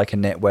 They did like a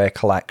knitwear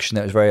collection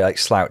that was very like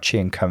slouchy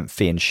and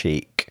comfy and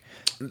chic.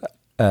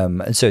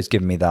 And so it's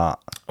given me that.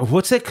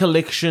 What's that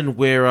collection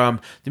where, do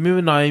you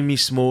remember Naomi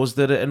Smalls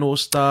did it in All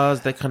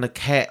Stars? That kind of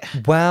cat.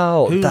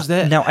 Well, who's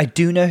that? Now, I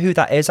do know who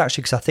that is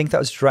actually, because I think that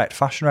was a direct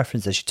fashion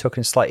reference that she took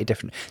in slightly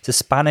different. It's a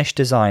Spanish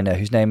designer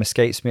whose name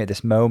escapes me at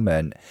this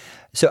moment.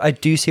 So I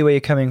do see where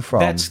you're coming from.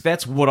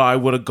 That's what I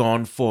would have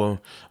gone for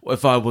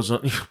if I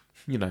wasn't...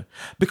 You know,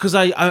 because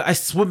I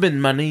swim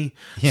in money,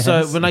 yes,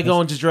 so when I go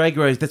onto Drag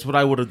Race, that's what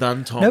I would have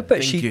done, Tom. No,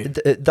 but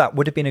that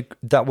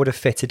would have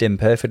fitted in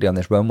perfectly on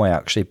this runway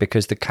actually,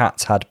 because the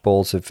cats had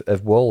balls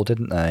of wool,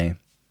 didn't they?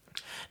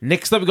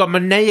 Next up, we got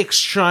Monet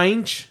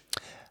Exchange.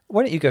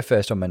 Why don't you go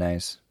first on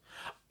Monet's?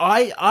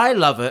 I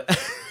love it.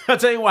 I'll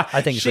tell you what.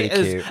 I think it's really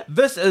cute.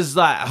 This is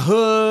like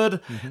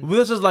hood. Mm-hmm.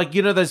 This is like,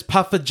 those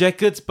puffer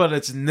jackets, but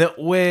it's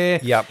knitwear.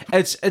 Yep.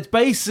 It's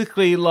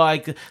basically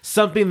like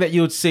something that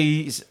you would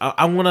see.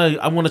 I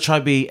wanna try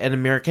to be an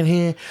American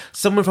here.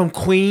 Someone from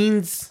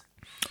Queens.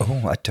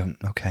 Oh, I don't.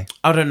 Okay.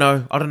 I don't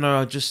know.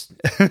 I just.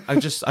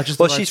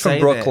 Well, she's from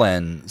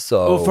Brooklyn,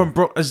 so. Oh, from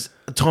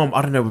Tom.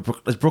 I don't know.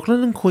 Is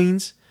Brooklyn and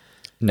Queens?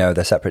 No,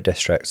 they're separate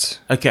districts.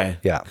 Okay.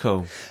 Yeah.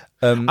 Cool.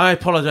 I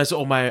apologize to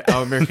all our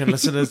American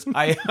listeners.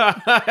 I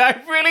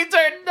really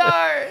don't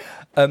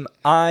know.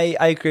 I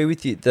agree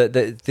with you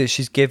that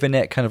she's given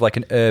it kind of like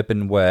an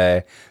urban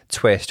wear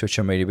twist, which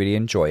I'm really, really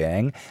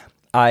enjoying.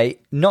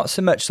 Not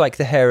so much like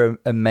the hair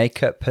and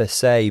makeup per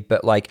se,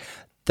 but like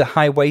the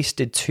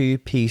high-waisted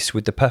two-piece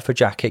with the puffer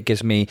jacket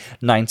gives me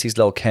 90s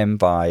Lil' Kim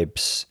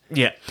vibes.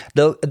 Yeah.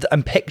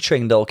 I'm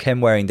picturing Lil' Kim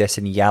wearing this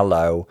in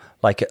yellow,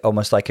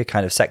 almost like a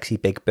kind of sexy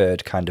Big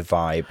Bird kind of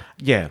vibe.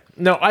 Yeah.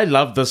 No, I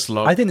love this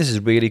look. I think this is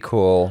really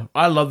cool.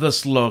 I love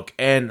this look,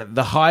 and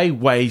the high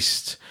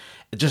waist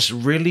just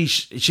really,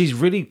 she's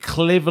really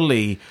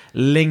cleverly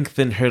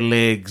lengthened her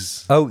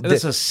legs. Oh,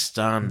 this is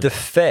stunning. The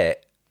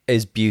fit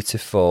is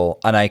beautiful,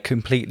 and I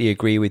completely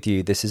agree with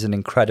you. This is an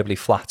incredibly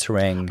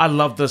flattering. I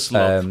love this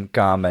look.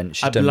 Garment.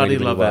 She's I done bloody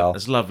really, really love well. it.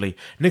 It's lovely.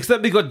 Next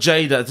up, we got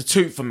Jada. It's a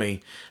toot for me.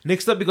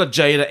 Next up, we got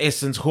Jada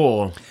Essence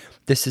Hall.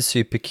 This is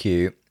super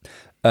cute.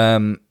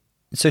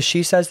 So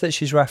she says that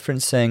she's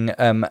referencing.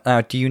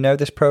 Now, do you know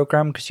this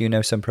program? Because you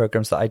know some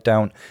programs that I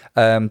don't.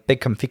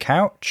 Big Comfy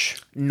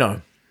Couch.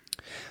 No.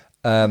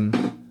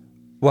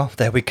 Well,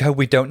 there we go.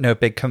 We don't know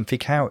Big Comfy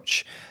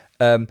Couch.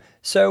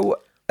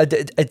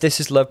 This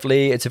is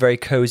lovely. It's a very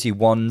cozy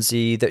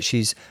onesie that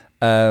she's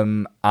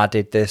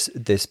added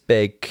this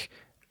big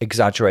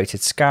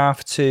exaggerated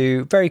scarf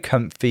to. Very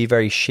comfy,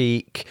 very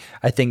chic.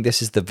 I think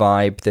this is the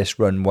vibe, this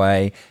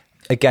runway.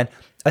 Again,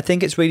 I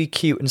think it's really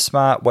cute and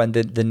smart when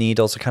the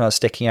needles are kind of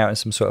sticking out in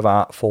some sort of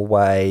artful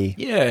way.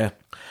 Yeah.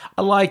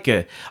 I like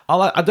it.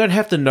 I don't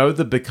have to know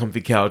the Big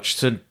Comfy Couch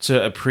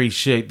to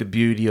appreciate the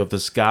beauty of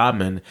this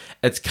garment.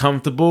 It's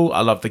comfortable.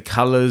 I love the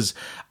colors.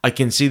 I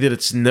can see that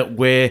it's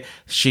knitwear.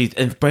 She's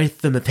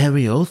embraced the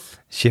materials.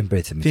 She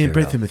embraced the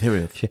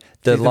materials.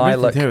 The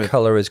lilac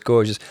color is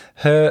gorgeous.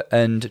 Her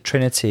and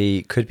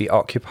Trinity could be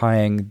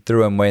occupying the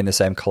runway in the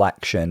same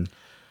collection.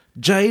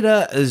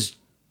 Jada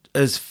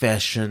is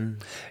fashion.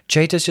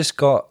 Jada's just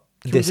got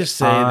this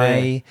just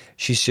eye.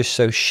 She's just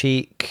so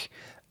chic.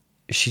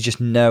 She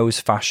just knows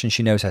fashion.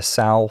 She knows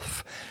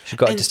herself. She's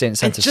got a distinct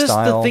sense of style.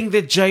 Just the thing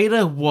that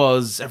Jada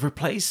was a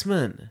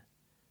replacement.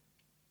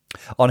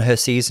 On her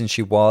season,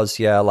 she was,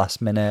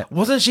 last minute.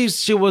 Wasn't she?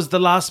 She was the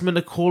last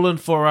minute call-in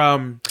for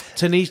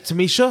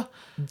Tamisha?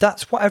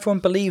 That's what everyone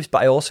believes,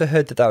 but I also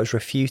heard that was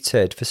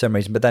refuted for some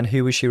reason. But then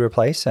who was she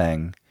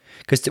replacing?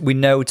 Because we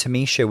know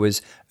Tamisha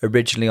was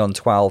originally on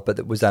 12,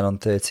 but was then on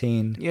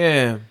 13.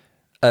 Yeah.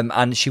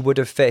 And she would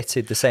have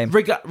fitted the same.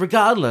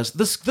 Regardless,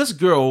 this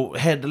girl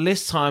had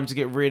less time to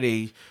get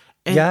ready.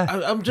 And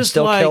I'm just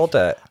still killed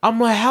it. I'm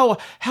like,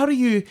 how do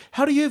you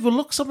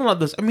overlook something like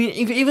this? I mean,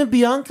 even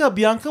Bianca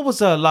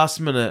was a last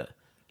minute.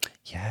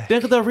 Yeah,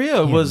 Bianca Del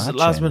Rio was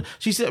last minute.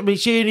 She said,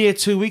 she only had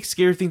 2 weeks to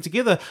get everything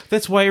together.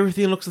 That's why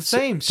everything looks the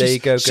same. There you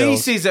go, girls. She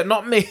sees it,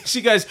 not me.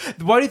 She goes,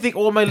 why do you think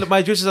all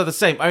my dresses are the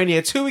same? I only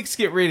had 2 weeks to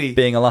get ready.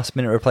 Being a last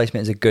minute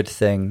replacement is a good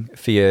thing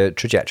for your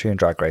trajectory in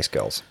Drag Race,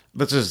 girls.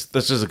 This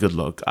is a good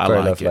look. I Very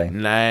like lovely.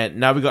 it.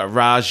 Now we got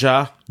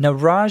Raja.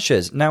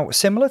 Now,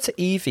 similar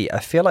to Evie, I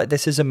feel like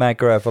this is a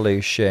mega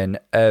evolution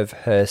of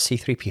her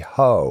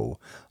C-3PO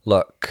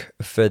look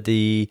for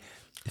the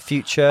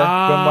future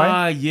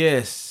runway.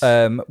 Yes.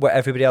 Where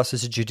everybody else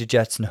is a Judy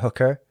Jetson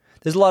hooker.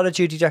 There's a lot of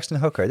Judy Jackson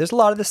hooker. There's a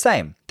lot of the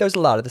same.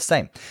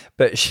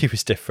 But she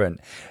was different.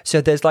 So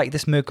there's like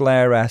this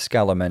Mugler-esque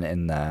element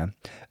in there.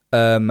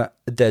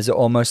 There's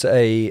almost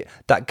that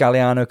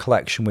Galliano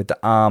collection with the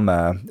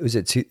armor. Was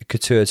it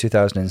Couture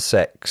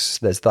 2006?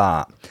 There's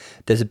that.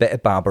 There's a bit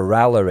of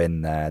Barbarella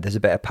in there. There's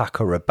a bit of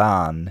Paco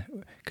Rabanne.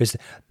 Because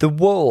the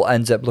wool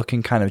ends up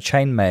looking kind of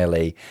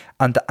chainmail-y.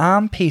 And the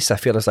arm piece, I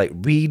feel, is like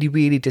really,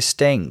 really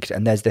distinct.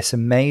 And there's this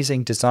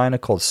amazing designer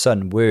called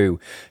Sun Wu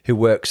who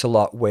works a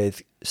lot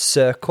with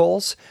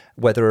circles,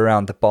 whether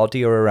around the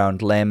body or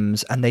around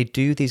limbs. And they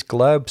do these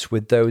globes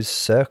with those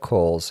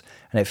circles.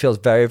 And it feels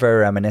very,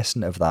 very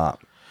reminiscent of that.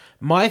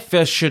 My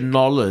fashion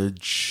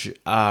knowledge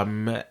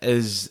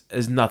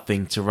is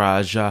nothing to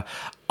Raja.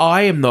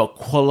 I am not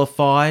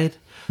qualified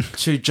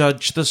to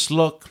judge this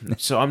look,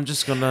 so I'm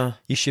just gonna...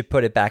 You should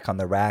put it back on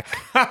the rack.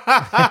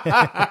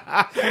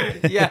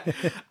 Yeah,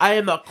 I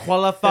am not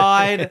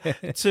qualified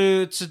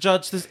to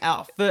judge this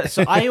outfit,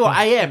 so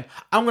I am.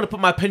 I'm gonna put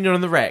my opinion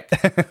on the rack.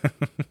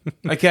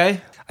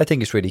 Okay? I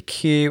think it's really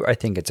cute. I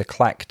think it's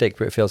eclectic,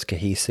 but it feels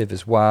cohesive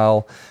as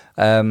well.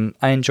 I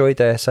enjoy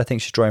this. I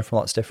think she's drawing from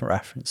lots of different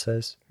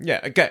references.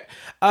 Yeah, okay.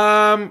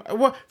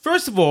 Well,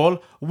 first of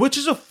all, which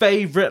is your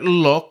favourite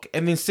look?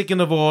 And then second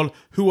of all,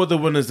 who are the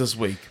winners this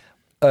week?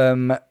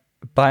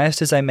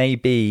 Biased as I may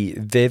be,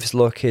 Viv's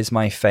look is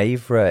my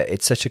favourite.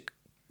 It's such an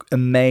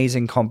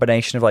amazing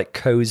combination of like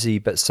cozy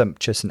but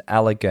sumptuous and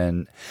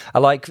elegant. I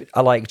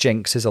like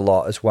Jinx's a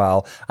lot as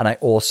well, and I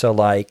also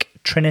like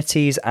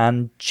Trinity's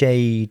and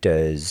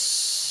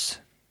Jada's.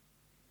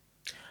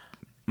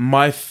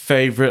 My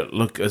favourite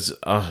look is...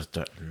 I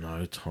don't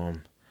know,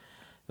 Tom.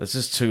 This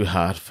is too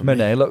hard for me.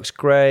 Monet looks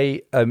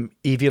great.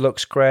 Evie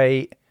looks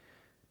great.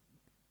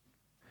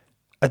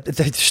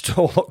 They just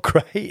all look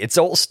great. It's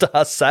All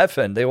Star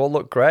 7. They all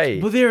look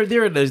great. Well, there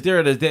it is.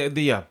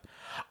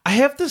 I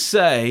have to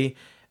say,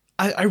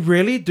 I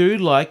really do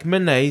like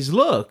Monet's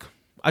look.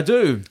 I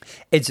do.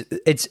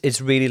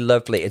 It's really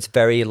lovely. It's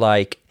very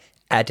like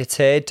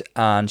edited,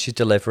 and she's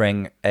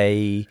delivering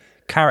a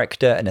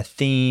character and a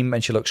theme,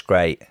 and she looks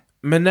great.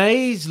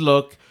 Monet's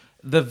look,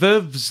 the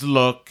Viv's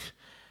look,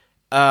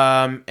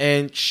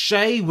 and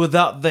Shay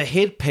without the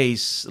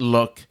headpiece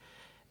look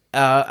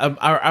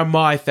are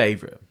my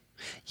favorite.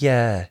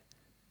 Yeah.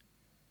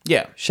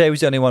 Yeah. Shay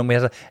was the only one we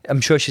had.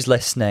 I'm sure she's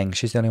listening.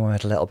 She's the only one we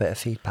had a little bit of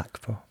feedback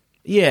for.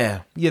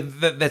 Yeah,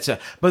 that's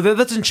it. But that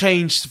doesn't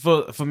change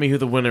for me who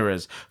the winner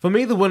is. For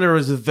me, the winner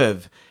is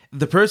Viv.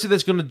 The person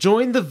that's going to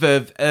join the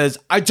Viv is,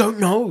 I don't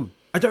know.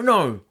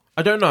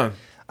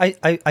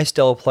 I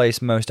still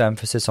place most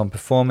emphasis on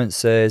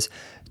performances.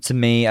 To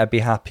me, I'd be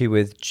happy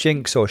with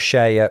Jinx or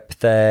Shay up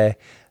there.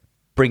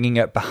 Bringing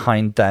it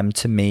behind them,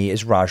 to me,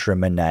 is Raja and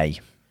Monet.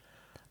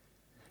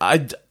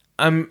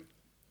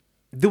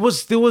 It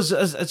was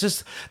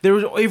just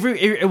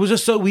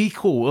so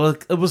equal.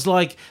 It was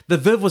like the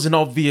Viv was an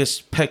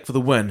obvious pick for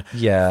the win.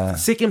 Yeah.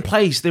 Second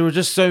place, there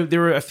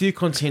were a few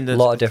contenders, A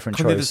lot of different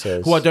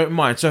choices. who I don't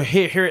mind. So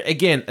here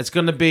again, it's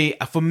going to be,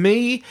 for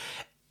me,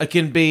 it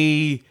can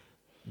be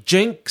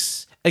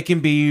Jinx, it can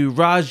be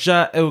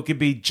Raja, it could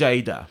be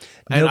Jada,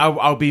 and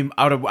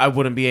I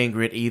wouldn't be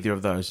angry at either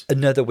of those.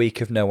 Another week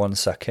of no one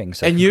sucking.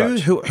 So and you,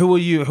 who are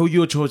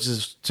your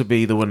choices to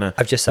be the winner?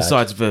 I've just said.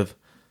 Besides Viv.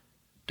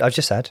 I've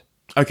just said.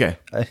 Okay.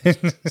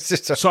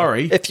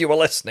 Sorry. If you were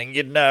listening,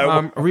 you'd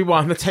know.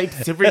 Rewind the tape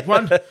to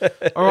everyone.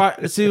 All right,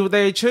 let's see what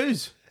they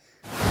choose.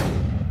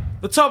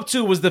 The top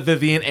two was the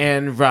Vivienne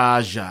and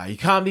Raja. You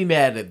can't be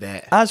mad at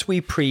that. As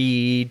we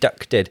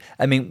predicted,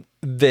 I mean,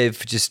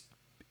 Viv just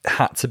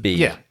had to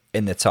be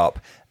in the top.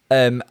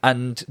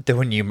 And there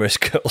were numerous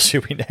girls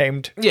who we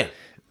named. Yeah.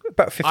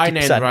 About 50% I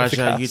named of the Raja,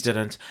 cast. you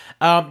didn't.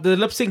 The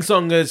lip sync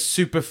song is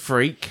Super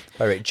Freak.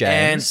 By Rick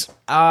James.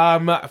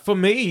 And for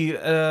me,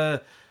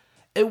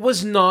 it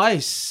was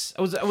nice.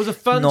 It was a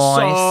fun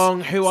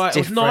song. It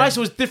was nice. It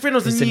was different.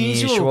 It was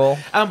unusual.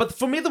 But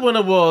for me, the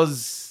winner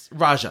was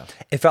Raja.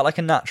 It felt like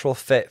a natural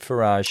fit for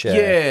Raja.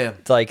 Yeah.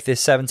 Like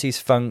this 70s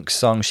funk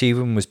song, she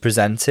even was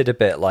presented a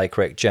bit like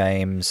Rick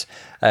James.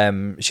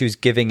 She was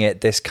giving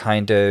it this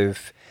kind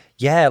of,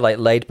 like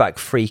laid back,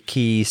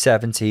 freaky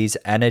 70s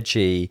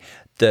energy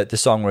that the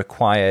song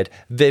required.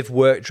 Viv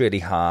worked really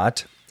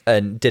hard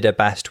and did her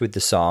best with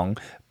the song,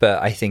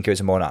 but I think it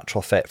was a more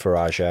natural fit for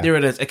Raja. There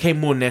it is. It came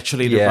more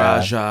naturally to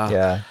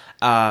Raja.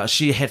 Yeah.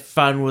 She had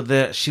fun with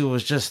it. It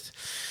was just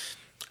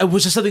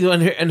something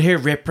in her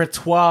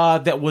repertoire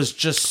that was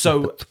just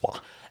so.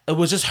 It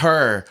was just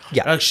her.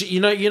 Yeah. Like you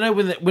know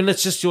when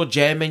it's just your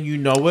jam and you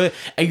know it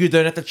and you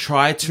don't have to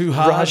try too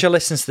hard. Raja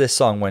listens to this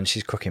song when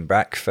she's cooking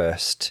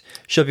breakfast.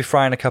 She'll be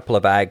frying a couple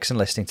of eggs and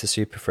listening to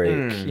Super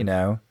Freak, you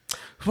know.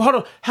 Hold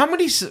on. How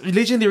many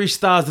legendary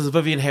stars does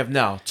Vivienne have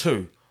now?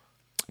 2.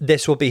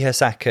 This will be her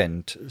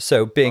second.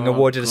 So being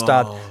awarded a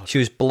star, she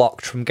was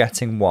blocked from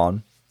getting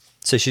 1.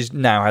 So she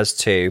now has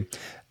 2.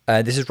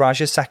 This is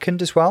Raja's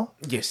second as well?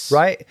 Yes.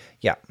 Right?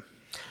 Yeah.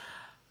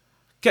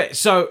 Okay,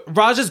 so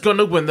Raja's going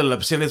to win the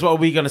lip sync. That's what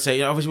we're going to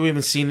say. Obviously, we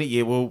haven't seen it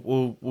yet.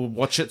 We'll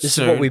watch it soon. This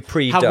is what we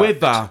pre-dubbed.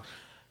 However,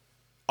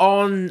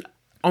 on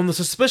the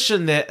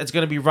suspicion that it's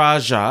going to be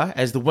Raja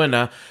as the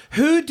winner,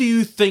 who do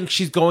you think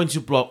she's going to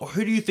block, or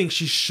who do you think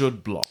she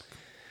should block?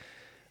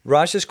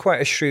 Raja's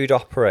quite a shrewd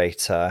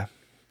operator.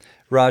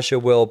 Raja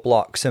will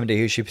block somebody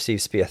who she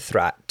perceives to be a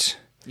threat.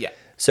 Yeah.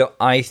 So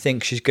I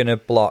think she's going to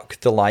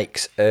block the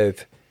likes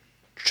of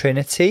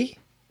Trinity.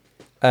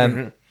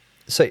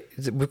 So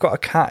we've got a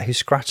cat who's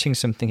scratching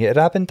something here.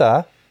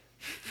 Rabinda.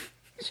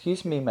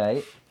 Excuse me,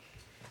 mate.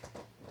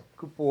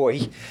 Good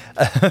boy.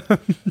 There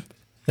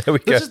we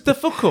go. This is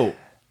difficult.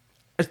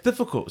 It's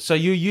difficult. So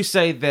you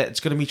say that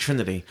it's going to be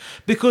Trinity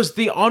because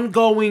the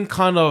ongoing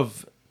kind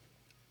of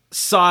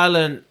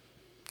silent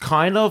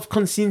kind of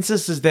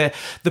consensus is that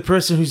the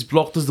person who's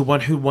blocked is the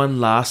one who won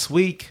last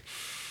week.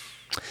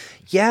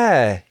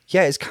 Yeah,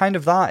 it's kind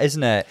of that,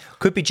 isn't it?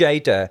 Could be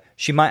Jada.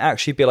 She might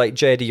actually be like,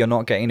 Jada, you're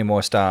not getting any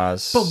more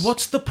stars. But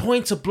what's the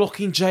point of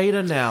blocking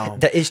Jada now?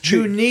 That is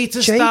true. You need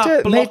to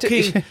start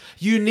blocking.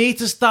 You need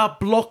to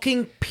start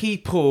blocking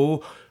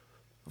people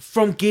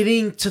from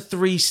getting to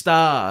 3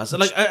 stars.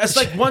 Like it's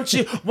like once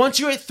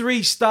you're at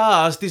 3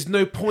 stars, there's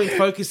no point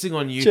focusing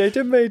on you.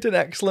 Jada made an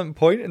excellent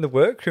point in the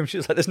workroom. She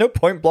was like, "There's no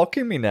point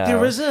blocking me now."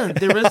 There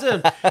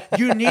isn't.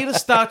 You need to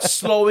start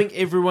slowing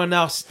everyone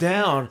else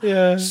down.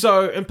 Yeah.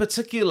 So in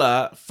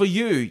particular, for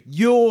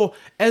you're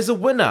as a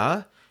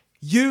winner,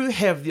 you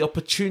have the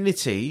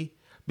opportunity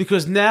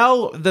because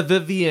now the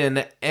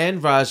Vivienne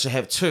and Raja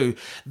have 2.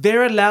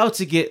 They're allowed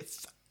to get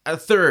a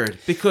third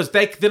because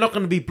they're not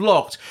going to be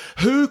blocked.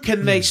 Who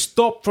can they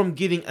stop from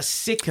getting a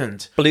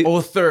second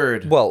or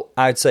third? Well,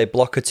 I'd say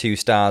block a 2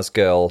 stars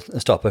girl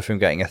and stop her from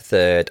getting a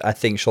third. I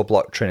think she'll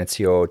block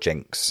Trinity or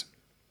Jinx.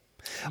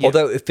 Yeah.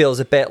 Although it feels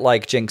a bit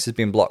like Jinx has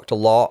been blocked a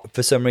lot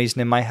for some reason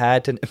in my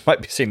head, and it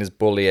might be seen as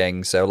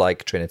bullying, so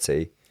like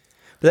Trinity.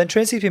 But then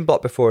Trinity's been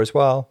blocked before as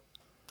well.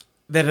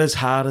 That is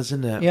hard,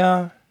 isn't it?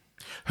 Yeah.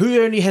 Who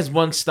only has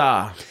 1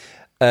 star?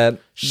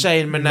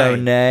 Shay and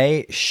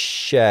Monet,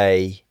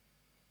 Shay.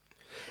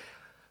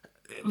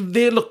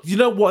 Look, you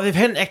know what? They've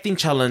had an acting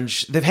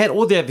challenge. They've had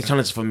all the acting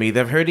challenges for me.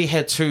 They've already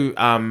had 2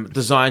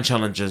 design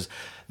challenges.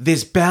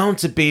 There's bound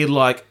to be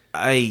like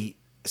a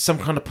some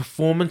kind of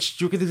performance.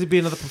 Do you reckon there'd be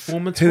another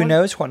performance? Who one?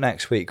 knows what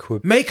next week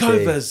would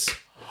Makeovers.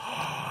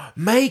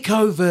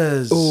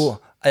 Makeovers. Oh,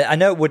 I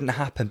know it wouldn't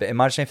happen, but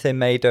imagine if they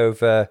made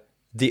over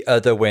the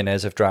other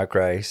winners of Drag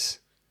Race.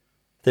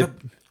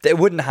 It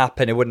wouldn't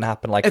happen. It wouldn't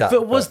happen like that. If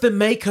it was the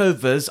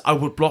makeovers, I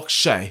would block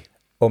Shay.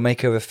 Or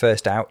make over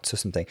first outs or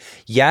something.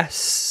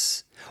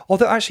 Yes.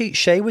 Although actually,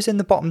 Shay was in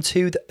the bottom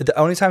 2. The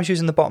only time she was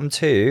in the bottom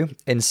 2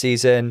 in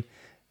season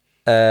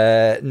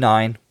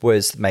 9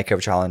 was the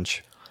makeover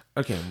challenge.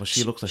 Okay, well,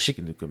 she looks like she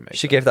can do good makeup.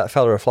 She gave that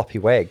fella a floppy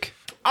wig.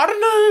 I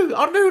don't know.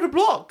 I don't know who to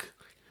block.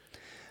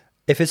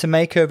 If it's a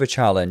makeover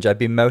challenge, I'd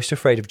be most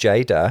afraid of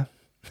Jada.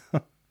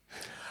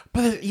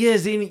 But yeah,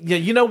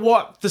 you know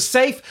what? The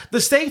safe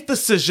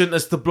decision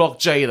is to block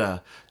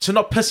Jada, to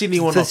not piss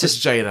anyone off as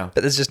Jada.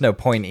 But there's just no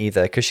point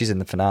either because she's in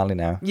the finale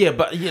now. Yeah,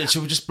 but yeah, she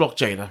would just block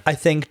Jada. I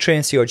think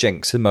Trinity or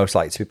Jinx are most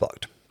likely to be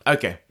blocked.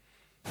 Okay.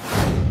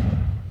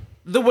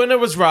 The winner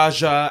was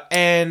Raja,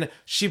 and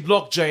she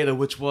blocked Jada,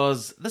 which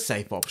was the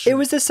safe option. It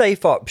was the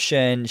safe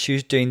option. She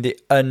was doing the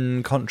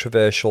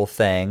uncontroversial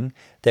thing.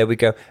 There we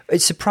go.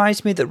 It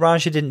surprised me that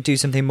Raja didn't do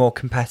something more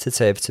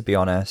competitive, to be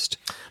honest.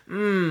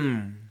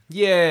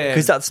 Yeah.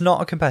 Because that's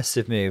not a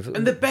competitive move.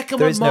 In the back of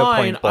There my is no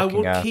mind, point I blocking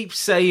will her. keep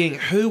saying,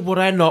 who would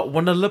I not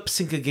want to lip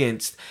sync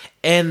against?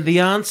 And the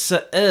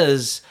answer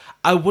is,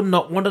 I would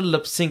not want to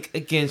lip sync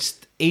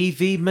against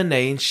Evie,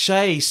 Monet, and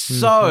Shay.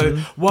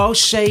 So, while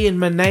Shay and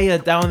Monet are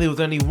down there with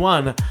only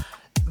one,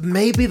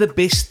 maybe the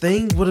best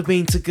thing would have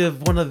been to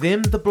give one of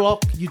them the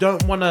block. You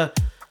don't want to...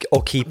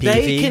 Or keep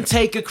They Evie. can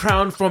take a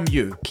crown from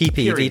you. Keep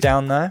Evie Period.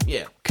 down there.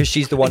 Yeah. Because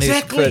she's the one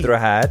Exactly. who's further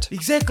ahead.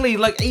 Exactly.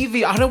 Like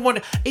Evie, I don't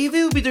want...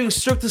 Evie will be doing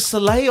Cirque du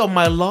Soleil on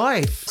my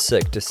life.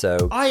 Cirque du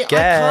Soleil. I Gay.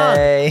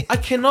 can't. I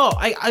cannot.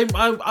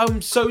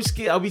 I'm so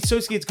scared. I'll be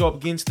so scared to go up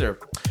against her.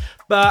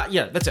 But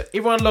yeah, that's it.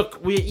 Everyone, look,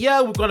 we've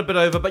gone a bit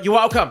over, but you're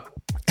welcome.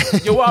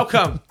 You're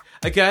welcome.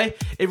 Okay,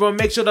 everyone,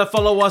 make sure to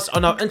follow us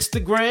on our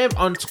Instagram,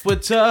 on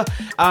Twitter.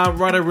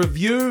 Write a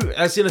review,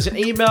 send us an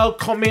email,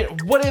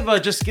 comment, whatever.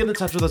 Just get in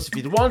touch with us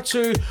if you want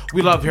to.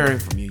 We love hearing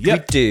from you.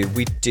 Yep.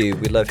 We do.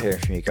 We love hearing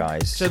from you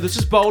guys. So this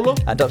is Bowler.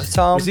 And Dr.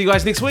 Tom. We'll see you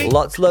guys next week.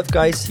 Lots of love,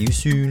 guys. See you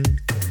soon.